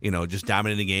 you know, just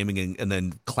dominating the game and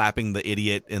then clapping the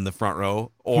idiot in the front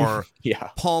row, or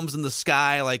palms in the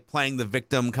sky, like playing the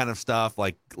victim kind of stuff.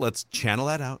 Like, let's channel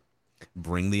that out,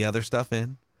 bring the other stuff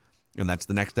in. And that's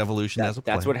the next evolution as a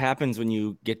player. That's what happens when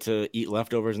you get to eat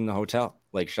leftovers in the hotel.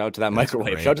 Like, shout out to that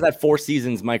microwave. Shout out to that 4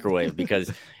 Seasons microwave, because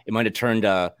it might have turned.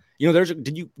 You know,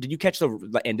 did you catch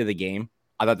the end of the game?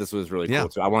 I thought this was really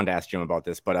cool. So I wanted to ask Jim about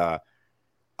this. But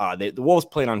the Wolves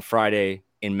played on Friday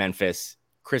in Memphis.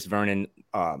 Chris Vernon,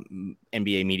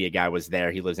 NBA media guy, was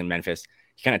there. He lives in Memphis.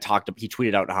 He kind of he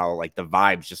tweeted out how like the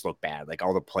vibes just look bad, like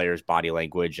all the players' body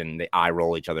language and they eye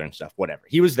roll each other and stuff. Whatever.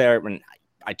 He was there, and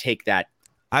I take that.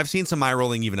 I've seen some eye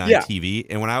rolling even on TV.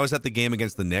 And when I was at the game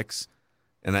against the Knicks,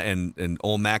 and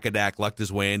old Macadac lucked his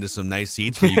way into some nice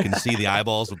seats where you can see the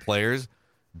eyeballs of players,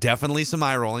 definitely some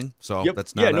eye rolling. So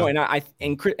that's not.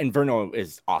 And Verno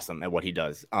is awesome at what he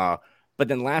does. But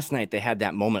then last night they had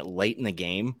that moment late in the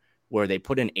game where they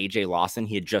put in AJ Lawson.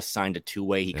 He had just signed a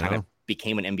 2-way. He kind of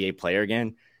became an NBA player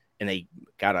again. And they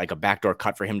got like a backdoor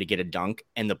cut for him to get a dunk.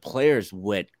 And the players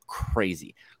went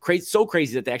crazy, so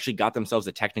crazy that they actually got themselves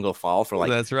a technical foul for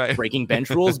like That's right. breaking bench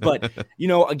rules. But,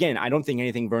 again, I don't think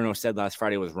anything Verno said last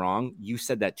Friday was wrong. You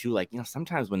said that too. Like,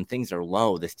 sometimes when things are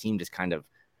low, this team just kind of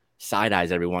side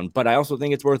eyes everyone. But I also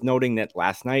think it's worth noting that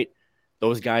last night,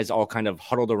 those guys all kind of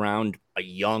huddled around a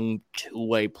young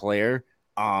 2-way player.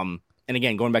 And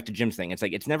again, going back to Jim's thing, it's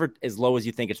like, it's never as low as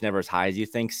you think. It's never as high as you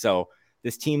think. So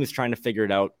this team is trying to figure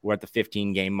it out. We're at the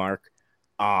 15-game mark.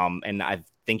 And I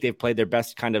think they've played their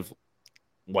best kind of,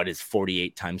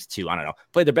 48 times 2? I don't know.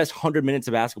 Played their best 100 minutes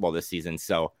of basketball this season.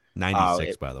 So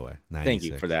 96, by the way. 96. Thank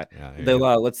you for that.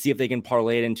 Yeah, let's see if they can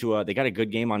parlay it into they got a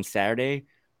good game on Saturday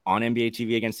on NBA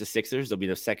TV against the Sixers. They'll be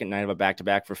the second night of a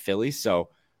back-to-back for Philly. So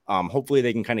hopefully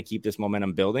they can kind of keep this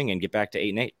momentum building and get back to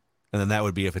 8-8. And then that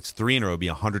would be, if it's 3 in a row, it would be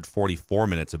 144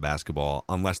 minutes of basketball,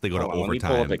 unless they go to overtime. Let me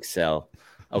pull up Excel.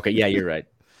 Okay, yeah, you're right.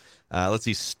 Let's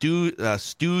see.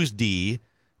 Stu's D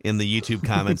in the YouTube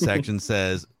comment section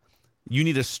says, you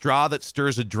need a straw that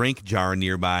stirs a drink jar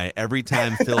nearby. Every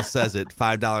time Phil says it,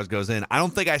 $5 goes in. I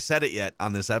don't think I said it yet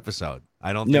on this episode.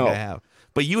 I don't think I have.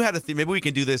 But you had a thing. Maybe we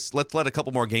can do this. Let's let a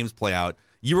couple more games play out.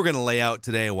 You were going to lay out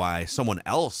today why someone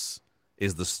else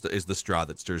is the straw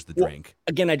that stirs the drink.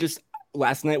 Again,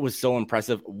 last night was so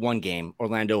impressive. One game,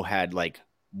 Orlando had like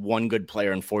one good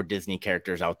player and 4 Disney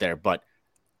characters out there, but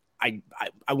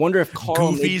I wonder if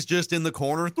Carl Goofy's just in the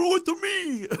corner. Throw it to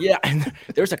me. Yeah, and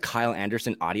there's a Kyle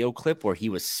Anderson audio clip where he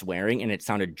was swearing and it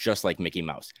sounded just like Mickey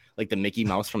Mouse, like the Mickey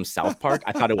Mouse from South Park.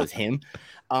 I thought it was him.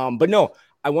 But no,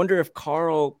 I wonder if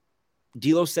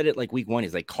D'Lo said it like week 1.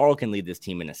 He's like, Carl can lead this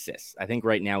team in assists. I think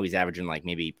right now he's averaging like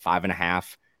maybe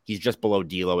 5.5. He's just below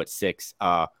D'Lo at 6.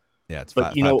 Yeah, it's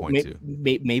but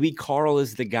 5.2. Maybe Carl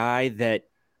is the guy that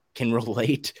can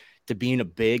relate to being a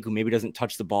big who maybe doesn't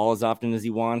touch the ball as often as he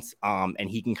wants. And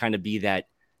he can kind of be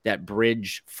that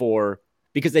bridge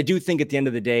because I do think at the end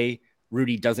of the day,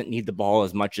 Rudy doesn't need the ball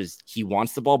as much as he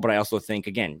wants the ball. But I also think,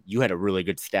 again, you had a really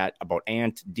good stat about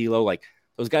Ant, D'Lo, like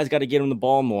those guys got to get him the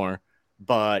ball more.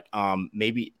 But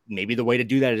maybe the way to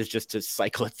do that is just to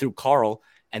cycle it through Carl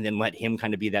and then let him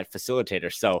kind of be that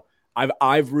facilitator. So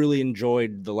I've really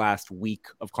enjoyed the last week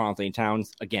of Karl-Anthony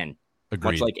Towns. Again,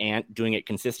 Agreed. Much like Ant, doing it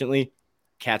consistently.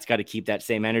 Cat's got to keep that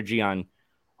same energy on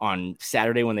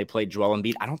Saturday when they played Joel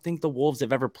Embiid. I don't think the Wolves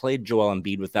have ever played Joel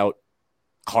Embiid without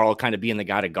Carl kind of being the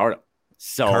guy to guard him.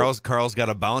 So Carl's got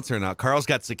a bouncer now. Carl's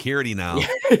got security now,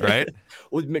 right?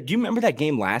 Well, do you remember that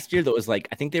game last year that was like,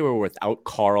 I think they were without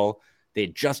Carl. They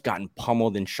had just gotten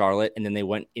pummeled in Charlotte, and then they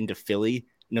went into Philly.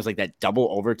 And it was like that double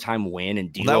overtime win,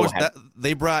 and D'Lo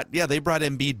they brought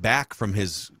Embiid back from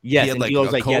his and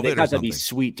D'Lo's like, they thought that'd be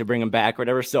sweet to bring him back or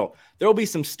whatever. So there will be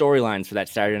some storylines for that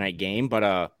Saturday night game, but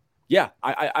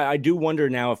I do wonder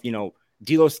now if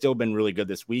D'Lo's still been really good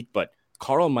this week, but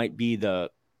Carl might be the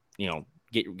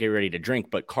get ready to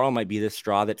drink, but Carl might be the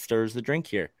straw that stirs the drink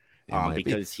here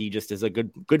because he just is a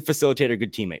good facilitator,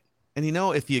 good teammate. And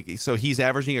he's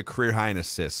averaging a career high in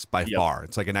assists by far.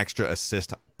 It's like an extra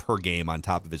assist per game on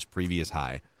top of his previous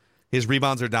high. His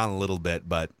rebounds are down a little bit,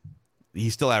 but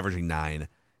he's still averaging 9.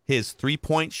 His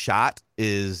 3-point shot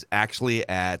is actually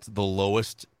at the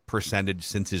lowest percentage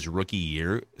since his rookie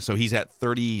year. So he's at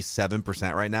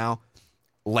 37% right now.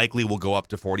 Likely will go up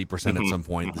to 40% at some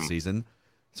point this season.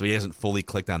 So he hasn't fully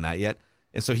clicked on that yet.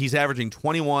 And so he's averaging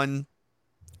 21,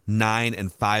 9, and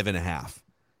 5.5.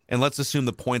 And let's assume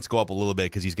the points go up a little bit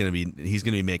because he's going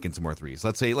to be making some more threes.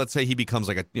 Let's say he becomes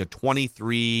like a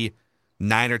 23,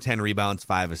 9 or 10 rebounds,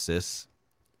 5 assists.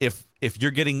 If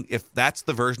that's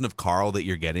the version of Carl that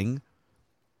you're getting,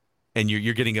 and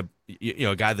you're getting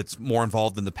a guy that's more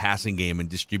involved in the passing game and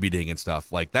distributing and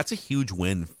stuff, like that's a huge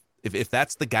win. If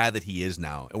that's the guy that he is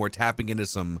now, and we're tapping into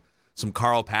some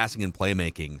Carl passing and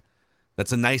playmaking,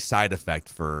 that's a nice side effect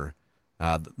for.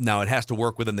 Now it has to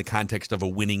work within the context of a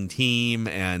winning team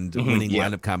and winning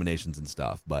lineup combinations and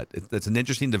stuff. But it's an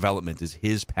interesting development is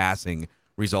his passing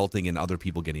resulting in other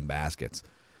people getting baskets.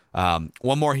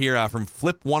 One more here from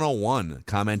Flip 101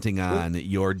 commenting on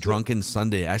your drunken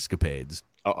Sunday escapades.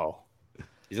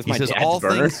 Is this my dad's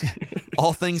burner?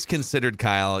 All things considered,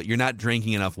 Kyle, you're not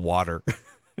drinking enough water.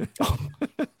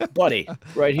 Buddy,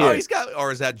 right here.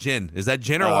 Or is that gin? Is that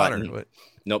gin or water?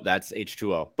 Nope, that's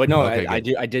H2O. But no, okay,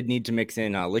 I did need to mix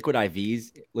in Liquid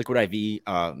IVs. Liquid IV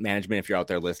management, if you're out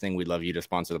there listening, we'd love you to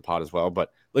sponsor the pod as well.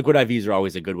 But Liquid IVs are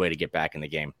always a good way to get back in the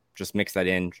game. Just mix that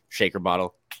in, shaker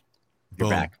bottle, you're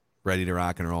back. Ready to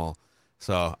rock and roll.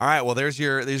 So, all right, well, there's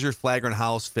your Flagrant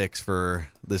House fix for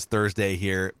this Thursday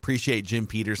here. Appreciate Jim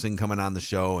Peterson coming on the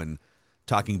show and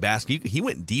talking basketball. He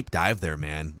went deep dive there,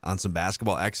 man, on some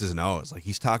basketball X's and O's. Like,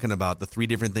 he's talking about the 3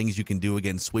 different things you can do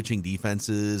against switching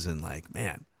defenses, and like,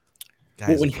 man,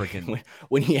 guys,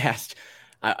 when he asked,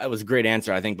 it was a great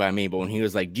answer, I think, by me. But when he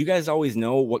was like, "Do you guys always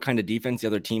know what kind of defense the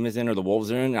other team is in or the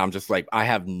Wolves are in?" I'm just like, I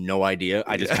have no idea.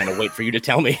 I just kind of wait for you to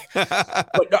tell me. But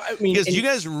I mean, because do you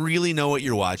guys really know what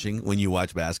you're watching when you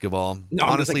watch basketball? No,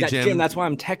 honestly, like Jim, that's why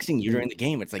I'm texting you during the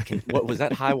game. It's like, what was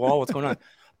that high wall? What's going on?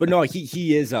 But no,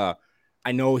 he is.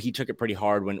 I know he took it pretty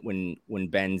hard when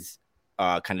Ben's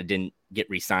kind of didn't get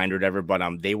re-signed or whatever.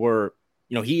 But they were,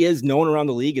 he is known around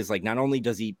the league as like, not only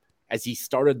does he, as he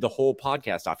started the whole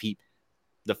podcast off,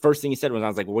 the first thing he said was, I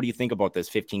was like, well, what do you think about this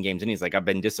 15 games? And he's like, I've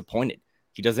been disappointed.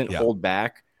 He doesn't hold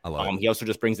back. I love it. He also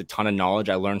just brings a ton of knowledge.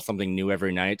 I learned something new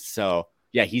every night. So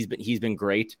yeah, he's been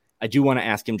great. I do want to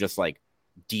ask him just like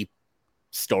deep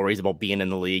stories about being in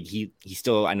the league. He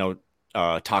still, I know,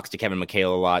 talks to Kevin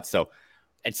McHale a lot. So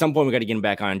at some point we got to get him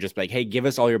back on and just be like, hey, give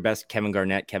us all your best Kevin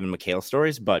Garnett, Kevin McHale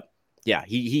stories. But yeah,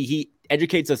 he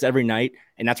educates us every night,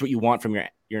 and that's what you want from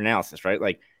your analysis, right?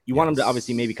 Like, you want him to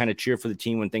obviously maybe kind of cheer for the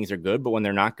team when things are good, but when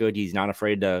they're not good, he's not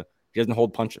afraid he doesn't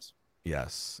hold punches.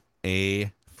 Yes.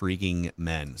 A freaking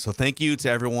men. So thank you to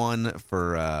everyone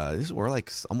for, we're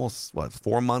like almost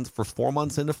 4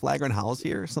 months into Flagrant Howls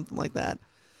here, something like that.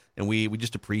 And we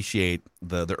just appreciate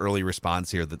the early response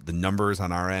here, the numbers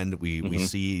on our end. We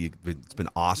see it's been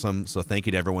awesome. So thank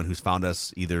you to everyone who's found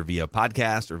us either via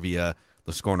podcast or via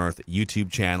the Score North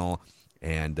YouTube channel.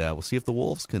 And we'll see if the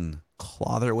Wolves can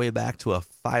claw their way back to a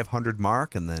 500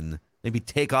 mark and then maybe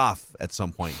take off at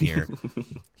some point here.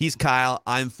 He's Kyle.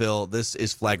 I'm Phil. This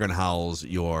is Flagrant Howls,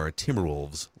 your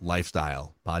Timberwolves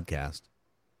lifestyle podcast.